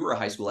don't know if you were a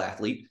high school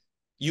athlete,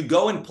 You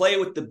go and play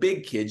with the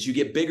big kids, you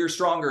get bigger,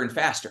 stronger, and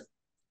faster.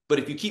 But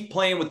if you keep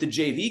playing with the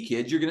JV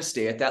kids, you're going to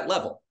stay at that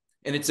level.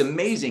 And it's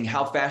amazing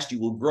how fast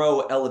you will grow,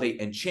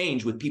 elevate, and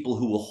change with people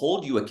who will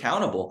hold you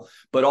accountable,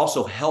 but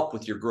also help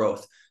with your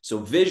growth. So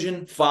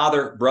vision,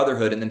 father,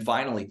 brotherhood, and then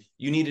finally,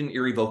 you need an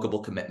irrevocable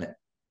commitment.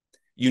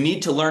 You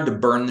need to learn to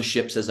burn the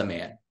ships as a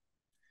man.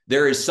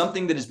 There is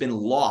something that has been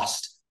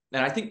lost.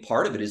 And I think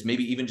part of it is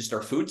maybe even just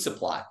our food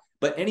supply.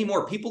 But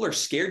anymore, people are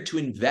scared to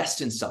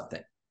invest in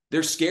something.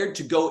 They're scared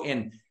to go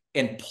and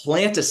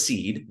plant a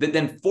seed that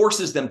then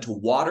forces them to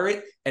water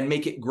it and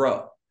make it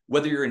grow.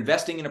 Whether you're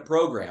investing in a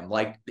program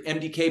like the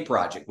MDK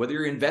project, whether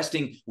you're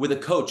investing with a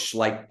coach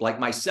like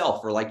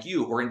myself or like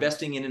you, or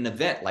investing in an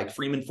event like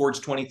Freemen Forge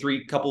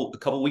 23 a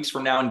couple weeks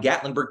from now in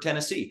Gatlinburg,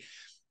 Tennessee,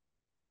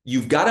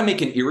 you've got to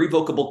make an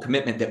irrevocable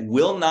commitment that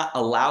will not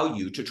allow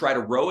you to try to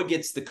row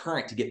against the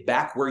current to get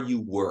back where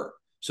you were.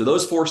 So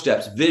those 4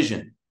 steps: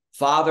 vision,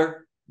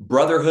 father,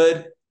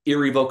 brotherhood,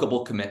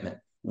 irrevocable commitment.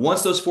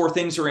 Once those 4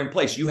 things are in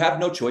place, you have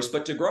no choice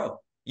but to grow.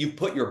 You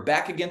put your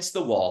back against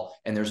the wall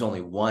and there's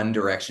only one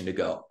direction to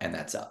go, and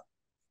that's up.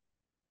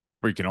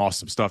 Freaking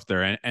awesome stuff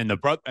there. And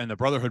the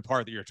brotherhood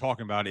part that you're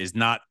talking about is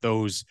not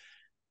those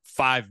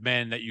 5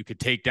 men that you could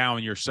take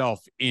down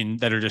yourself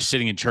that are just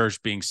sitting in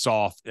church being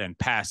soft and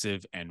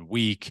passive and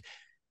weak.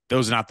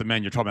 Those are not the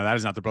men you're talking about. That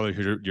is not the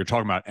brotherhood you're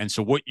talking about. And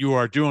so what you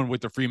are doing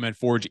with the Freemen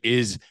Forge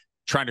is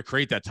trying to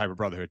create that type of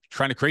brotherhood,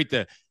 trying to create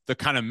the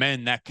kind of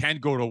men that can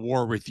go to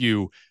war with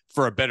you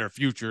for a better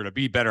future, to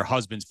be better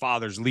husbands,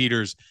 fathers,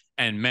 leaders,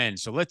 and men.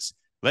 So let's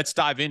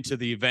dive into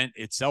the event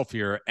itself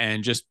here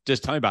and just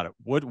tell me about it.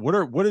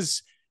 What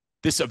is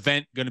this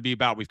event going to be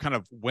about? We've kind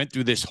of went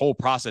through this whole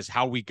process,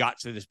 how we got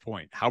to this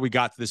point, how we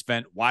got to this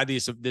event, why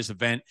this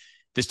event,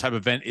 this type of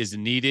event is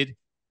needed.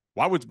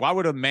 Why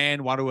would a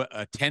man want to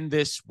attend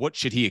this? What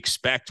should he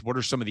expect? What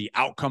are some of the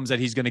outcomes that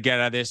he's going to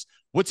get out of this?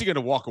 What's he going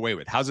to walk away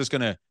with? How's this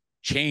going to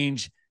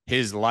change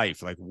his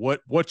life? Like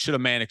what should a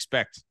man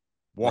expect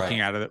walking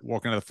out of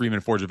the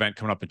Freemen Forge event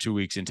coming up in 2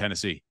 weeks in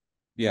Tennessee?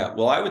 Yeah,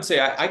 well, I would say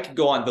I could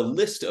go on. The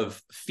list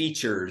of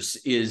features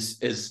is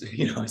as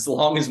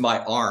long as my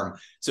arm.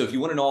 So if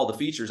you want to know all the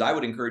features, I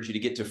would encourage you to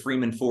get to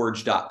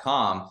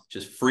freemenforge.com,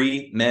 just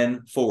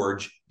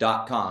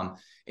freemenforge.com.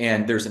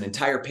 And there's an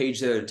entire page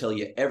there to tell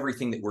you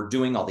everything that we're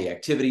doing, all the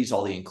activities,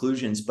 all the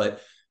inclusions.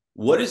 But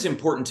what is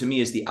important to me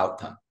is the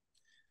outcome.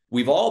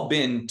 We've all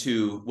been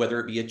to, whether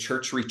it be a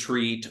church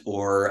retreat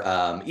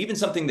or even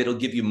something that'll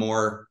give you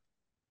more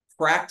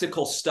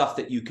practical stuff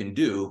that you can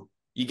do.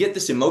 You get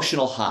this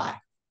emotional high.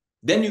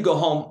 Then you go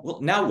home.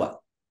 Well, now what?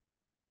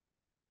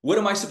 What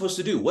am I supposed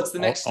to do? What's the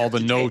next step? All the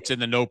notes in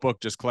the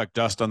notebook just collect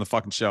dust on the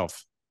fucking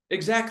shelf.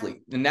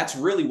 Exactly. And that's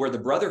really where the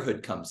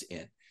brotherhood comes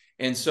in.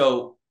 And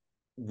so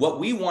what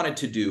we wanted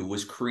to do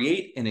was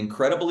create an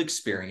incredible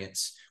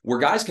experience where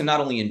guys can not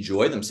only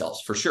enjoy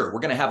themselves, for sure,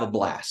 we're going to have a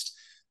blast.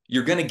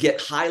 You're going to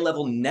get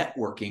high-level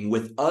networking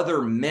with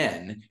other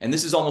men. And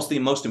this is almost the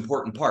most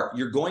important part.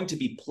 You're going to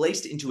be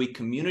placed into a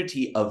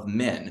community of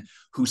men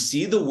who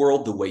see the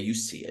world the way you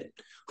see it,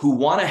 who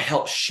want to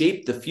help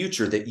shape the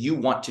future that you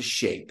want to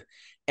shape,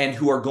 and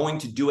who are going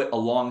to do it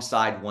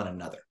alongside one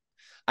another.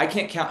 I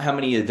can't count how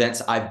many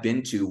events I've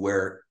been to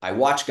where I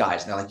watch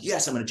guys and they're like,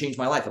 yes, I'm going to change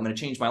my life. I'm going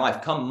to change my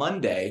life. Come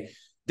Monday,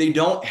 they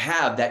don't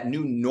have that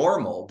new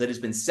normal that has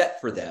been set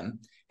for them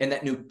and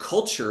that new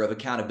culture of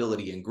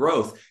accountability and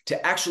growth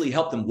to actually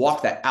help them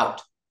walk that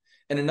out.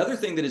 And another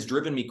thing that has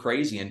driven me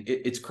crazy, and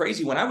it's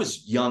crazy, when I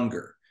was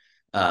younger,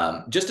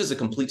 just as a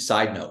complete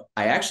side note,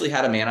 I actually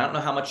had a man, I don't know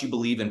how much you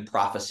believe in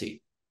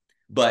prophecy,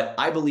 but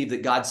I believe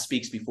that God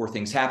speaks before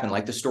things happen.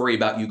 Like the story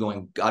about you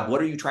going, God,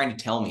 what are you trying to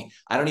tell me?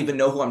 I don't even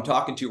know who I'm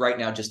talking to right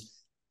now.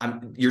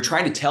 You're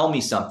trying to tell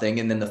me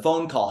something. And then the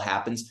phone call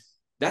happens.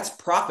 That's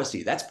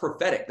prophecy. That's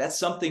prophetic. That's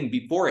something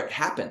before it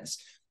happens.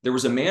 There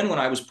was a man when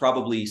I was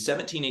probably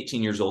 17,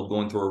 18 years old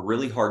going through a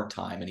really hard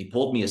time. And he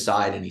pulled me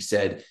aside and he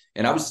said,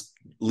 and I was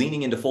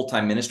leaning into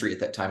full-time ministry at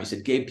that time. He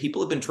said, Gabe,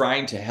 people have been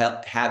trying to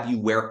have you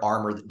wear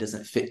armor that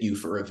doesn't fit you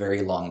for a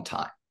very long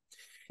time.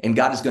 And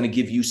God is going to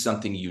give you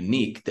something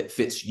unique that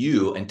fits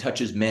you and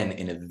touches men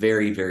in a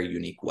very, very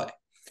unique way.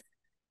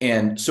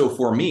 And so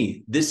for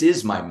me, this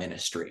is my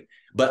ministry,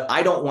 but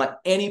I don't want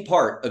any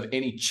part of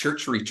any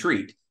church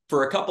retreat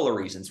for a couple of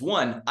reasons.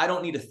 One, I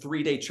don't need a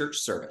 3-day church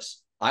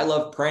service. I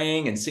love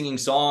praying and singing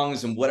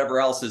songs and whatever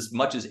else as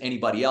much as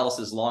anybody else,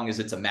 as long as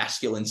it's a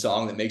masculine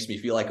song that makes me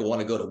feel like I want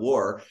to go to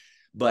war.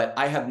 But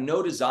I have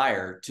no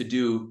desire to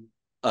do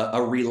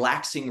a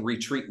relaxing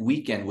retreat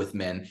weekend with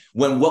men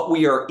when what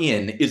we are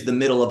in is the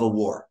middle of a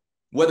war.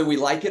 Whether we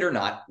like it or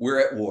not, we're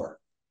at war.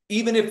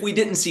 Even if we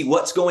didn't see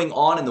what's going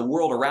on in the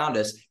world around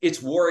us,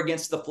 it's war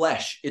against the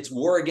flesh. It's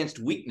war against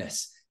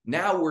weakness.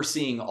 Now we're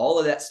seeing all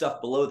of that stuff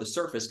below the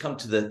surface come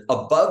to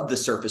above the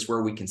surface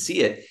where we can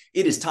see it.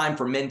 It is time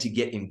for men to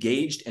get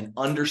engaged and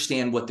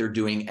understand what they're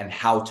doing and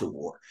how to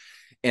war.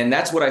 And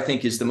that's what I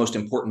think is the most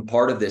important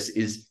part of this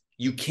is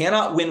you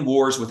cannot win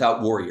wars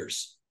without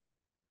warriors.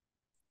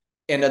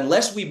 And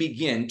unless we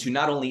begin to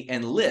not only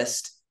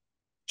enlist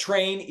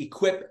train,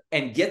 equip,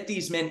 and get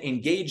these men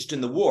engaged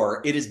in the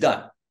war, it is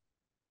done.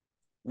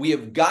 We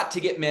have got to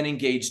get men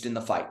engaged in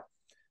the fight.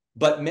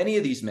 But many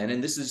of these men,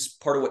 and this is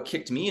part of what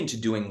kicked me into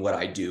doing what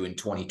I do in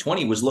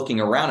 2020, was looking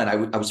around, and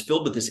I was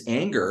filled with this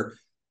anger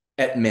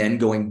at men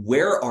going,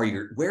 where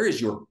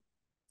is your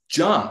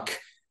junk?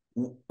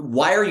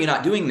 Why are you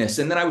not doing this?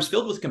 And then I was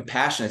filled with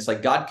compassion. It's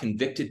like God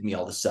convicted me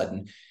all of a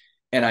sudden.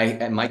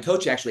 And my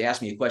coach actually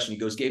asked me a question. He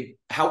goes, Gabe,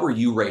 how were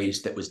you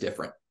raised that was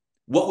different?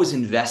 What was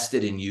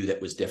invested in you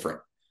that was different?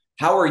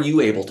 How are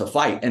you able to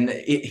fight? And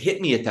it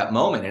hit me at that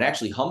moment. It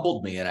actually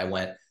humbled me. And I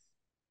went,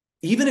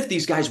 even if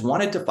these guys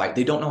wanted to fight,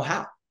 they don't know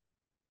how.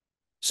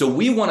 So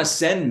we want to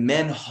send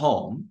men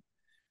home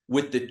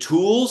with the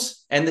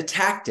tools and the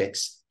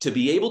tactics to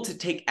be able to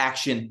take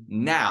action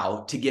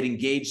now to get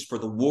engaged for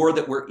the war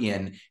that we're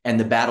in and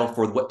the battle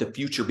for what the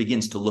future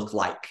begins to look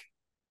like.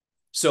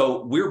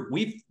 So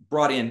we've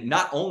brought in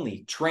not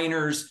only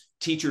trainers,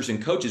 teachers,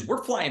 and coaches,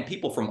 we're flying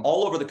people from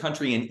all over the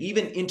country and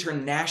even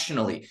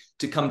internationally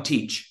to come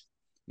teach.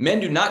 Men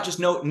do not just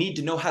need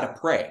to know how to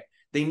pray.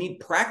 They need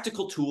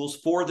practical tools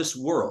for this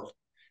world.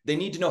 They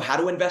need to know how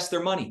to invest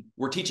their money.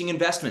 We're teaching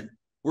investment.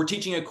 We're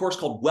teaching a course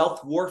called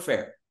Wealth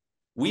Warfare.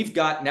 We've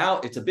got now,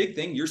 it's a big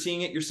thing. You're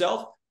seeing it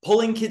yourself,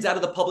 pulling kids out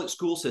of the public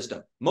school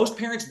system. Most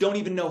parents don't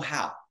even know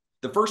how.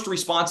 The first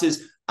response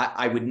is,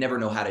 I would never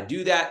know how to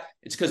do that.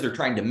 It's because they're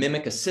trying to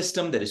mimic a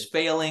system that is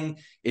failing.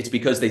 It's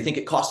because they think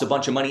it costs a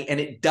bunch of money, and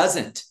it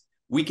doesn't.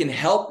 We can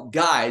help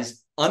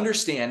guys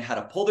understand how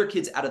to pull their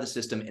kids out of the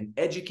system and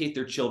educate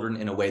their children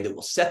in a way that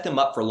will set them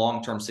up for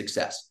long-term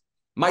success.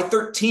 My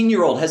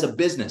 13-year-old has a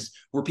business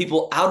where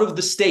people out of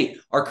the state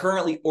are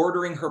currently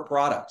ordering her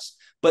products,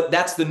 but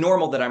that's the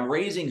normal that I'm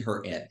raising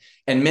her in,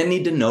 and men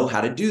need to know how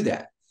to do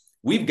that.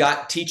 We've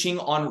got teaching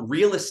on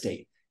real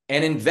estate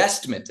and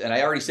investment. And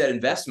I already said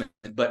investment,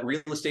 but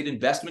real estate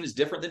investment is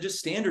different than just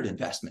standard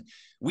investment.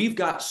 We've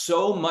got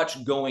so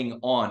much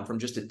going on from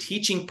just a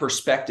teaching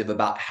perspective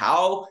about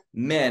how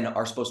men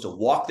are supposed to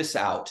walk this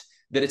out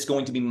that it's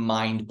going to be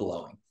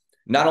mind-blowing.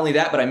 Not only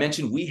that, but I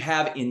mentioned we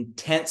have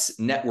intense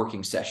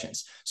networking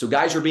sessions. So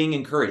guys are being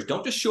encouraged.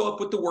 Don't just show up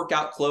with the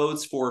workout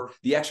clothes for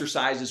the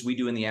exercises we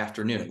do in the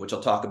afternoon, which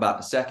I'll talk about in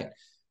a second.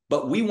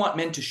 But we want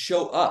men to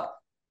show up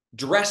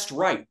dressed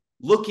right,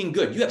 looking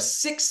good. You have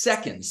 6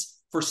 seconds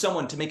for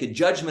someone to make a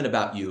judgment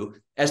about you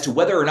as to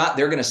whether or not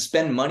they're going to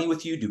spend money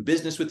with you, do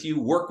business with you,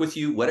 work with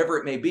you, whatever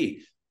it may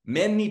be.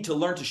 Men need to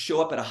learn to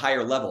show up at a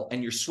higher level,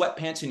 and your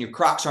sweatpants and your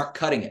Crocs aren't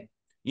cutting it.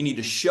 You need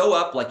to show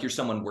up like you're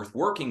someone worth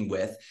working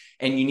with,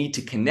 and you need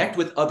to connect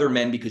with other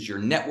men because your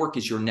network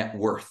is your net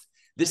worth.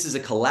 This is a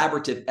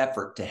collaborative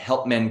effort to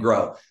help men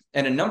grow.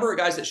 And a number of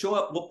guys that show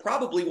up will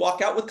probably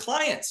walk out with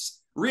clients.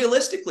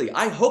 Realistically,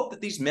 I hope that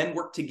these men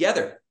work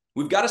together.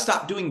 We've got to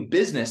stop doing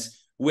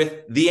business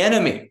with the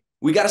enemy.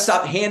 We got to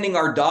stop handing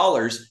our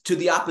dollars to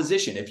the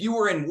opposition. If you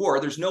were in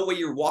war, there's no way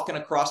you're walking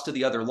across to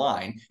the other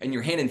line and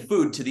you're handing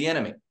food to the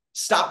enemy.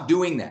 Stop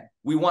doing that.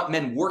 We want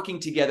men working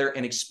together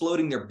and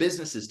exploding their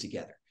businesses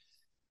together.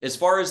 As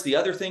far as the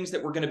other things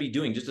that we're going to be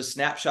doing, just a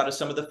snapshot of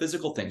some of the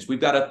physical things.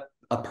 We've got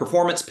a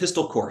performance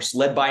pistol course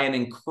led by an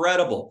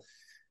incredible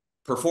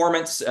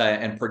performance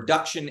and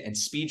production and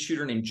speed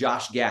shooter named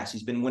Josh Gass.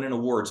 He's been winning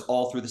awards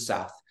all through the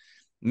South.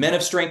 Men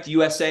of Strength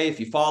USA, if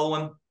you follow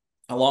him,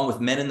 along with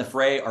Men in the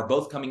Fray, are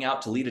both coming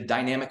out to lead a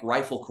dynamic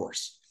rifle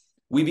course.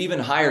 We've even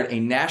hired a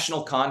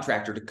national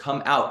contractor to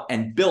come out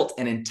and built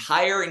an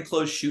entire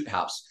enclosed shoot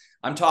house.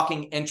 I'm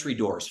talking entry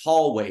doors,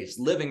 hallways,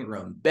 living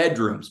room,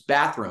 bedrooms,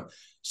 bathroom,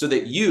 so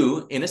that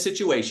you, in a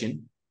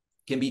situation,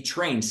 can be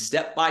trained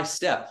step by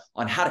step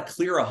on how to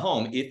clear a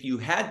home if you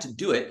had to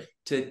do it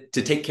to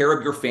take care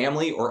of your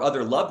family or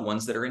other loved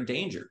ones that are in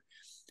danger.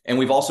 And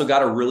we've also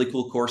got a really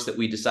cool course that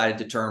we decided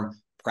to term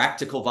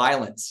Practical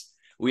Violence.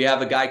 We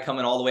have a guy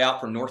coming all the way out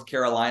from North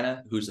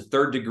Carolina who's a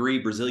 3rd degree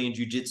Brazilian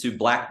Jiu-Jitsu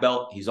black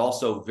belt. He's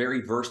also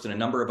very versed in a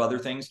number of other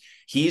things.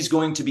 He's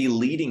going to be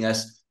leading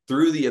us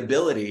through the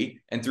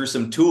ability and through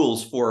some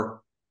tools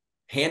for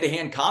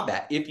hand-to-hand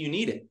combat if you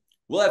need it.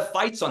 We'll have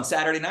fights on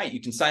Saturday night.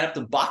 You can sign up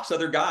to box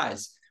other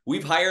guys.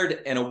 We've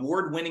hired an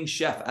award-winning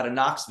chef out of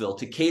Knoxville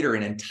to cater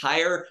an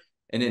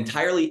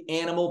entirely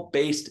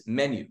animal-based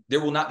menu.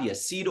 There will not be a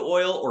seed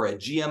oil or a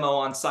GMO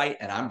on site,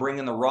 and I'm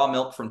bringing the raw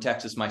milk from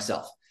Texas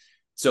myself.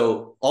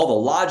 So all the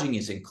lodging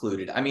is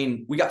included. I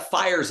mean, we got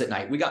fires at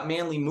night. We got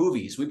manly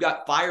movies. We've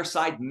got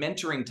fireside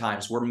mentoring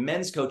times where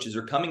men's coaches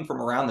are coming from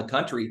around the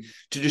country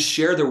to just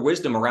share their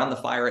wisdom around the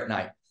fire at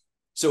night.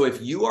 So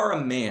if you are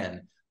a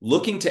man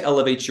looking to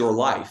elevate your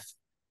life,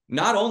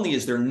 not only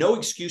is there no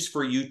excuse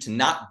for you to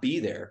not be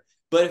there,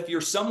 but if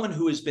you're someone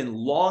who has been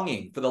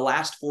longing for the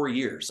last 4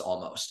 years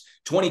almost,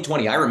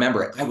 2020, I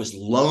remember it, I was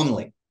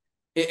lonely.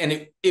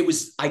 And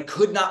I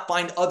could not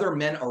find other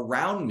men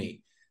around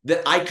me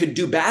that I could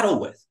do battle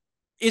with.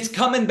 It's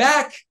coming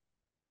back.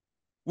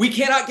 We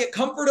cannot get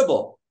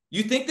comfortable.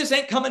 You think this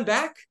ain't coming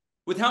back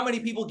with how many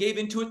people gave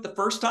into it the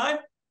first time?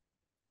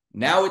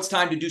 Now it's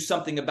time to do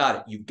something about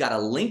it. You've got to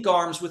link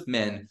arms with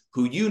men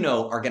who you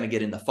know are going to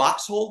get in the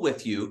foxhole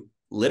with you,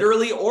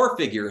 literally or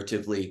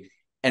figuratively,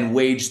 and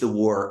wage the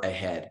war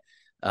ahead.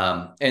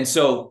 And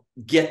so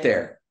get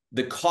there.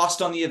 The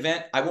cost on the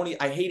event,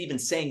 I hate even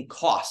saying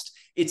cost.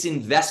 It's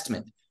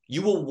investment.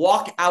 You will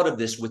walk out of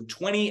this with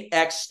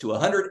 20x to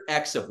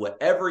 100x of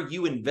whatever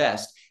you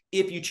invest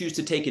if you choose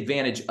to take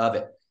advantage of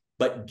it.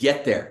 But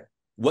get there.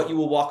 What you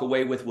will walk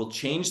away with will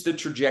change the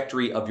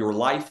trajectory of your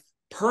life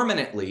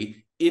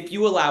permanently if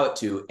you allow it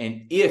to,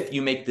 and if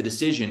you make the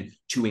decision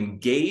to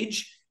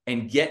engage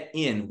and get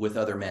in with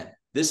other men.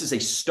 This is a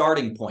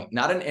starting point,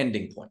 not an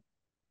ending point.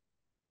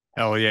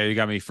 Hell yeah, you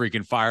got me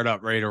freaking fired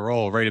up, ready to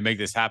roll, ready to make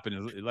this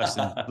happen.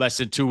 Less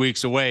than 2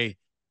 weeks away,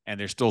 and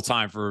there's still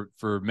time for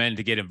men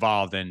to get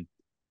involved. And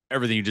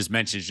everything you just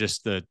mentioned is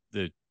just the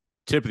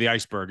tip of the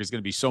iceberg. There's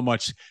going to be so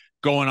much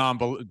going on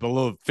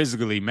below,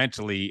 physically,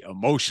 mentally,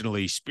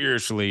 emotionally,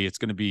 spiritually. It's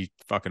going to be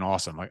fucking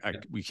awesome.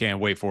 We can't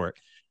wait for it.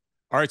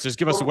 All right, so just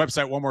give us the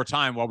website one more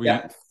time while we.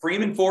 Yeah,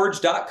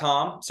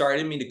 freemenforge.com. Sorry, I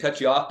didn't mean to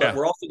cut you off, but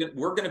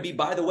we're going to be,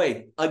 by the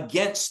way,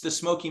 against the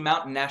Smoky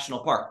Mountain National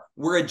Park.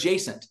 We're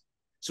adjacent.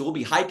 So we'll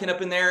be hiking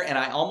up in there, and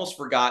I almost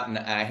forgot, and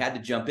I had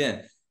to jump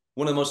in.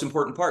 One of the most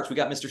important parts, we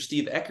got Mr.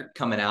 Steve Eckert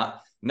coming out,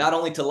 not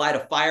only to light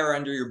a fire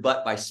under your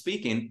butt by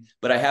speaking,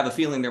 but I have a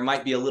feeling there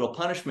might be a little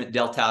punishment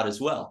dealt out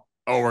as well.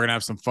 Oh, we're going to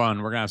have some fun.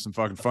 We're going to have some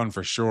fucking fun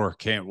for sure.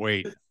 Can't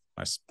wait.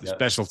 My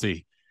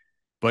specialty.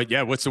 But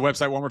yeah, what's the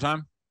website one more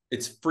time?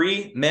 It's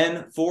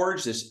Freemen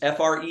Forge, this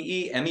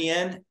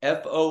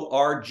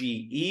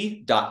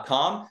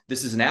FREEMENFORGE.com.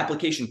 This is an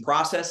application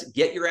process.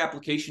 Get your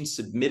application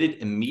submitted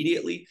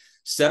immediately.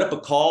 Set up a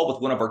call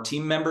with one of our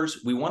team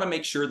members. We want to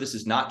make sure this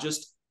is not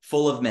just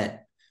full of men.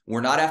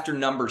 We're not after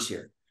numbers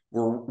here.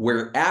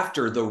 We're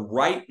after the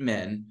right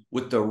men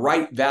with the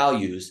right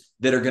values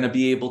that are going to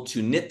be able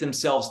to knit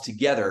themselves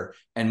together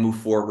and move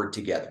forward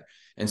together.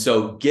 And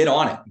so get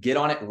on it. Get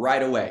on it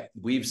right away.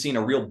 We've seen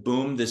a real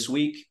boom this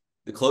week.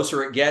 The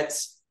closer it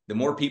gets, the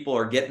more people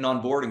are getting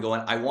on board and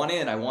going, I want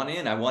in, I want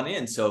in, I want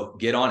in. So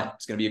get on it.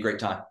 It's going to be a great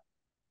time.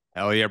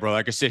 Hell yeah, bro.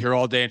 I could sit here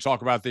all day and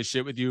talk about this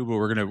shit with you, but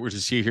we're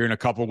just here in a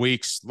couple of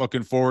weeks.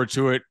 Looking forward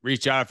to it.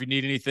 Reach out if you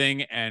need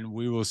anything, and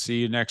we will see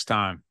you next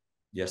time.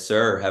 Yes,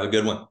 sir. Have a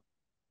good one.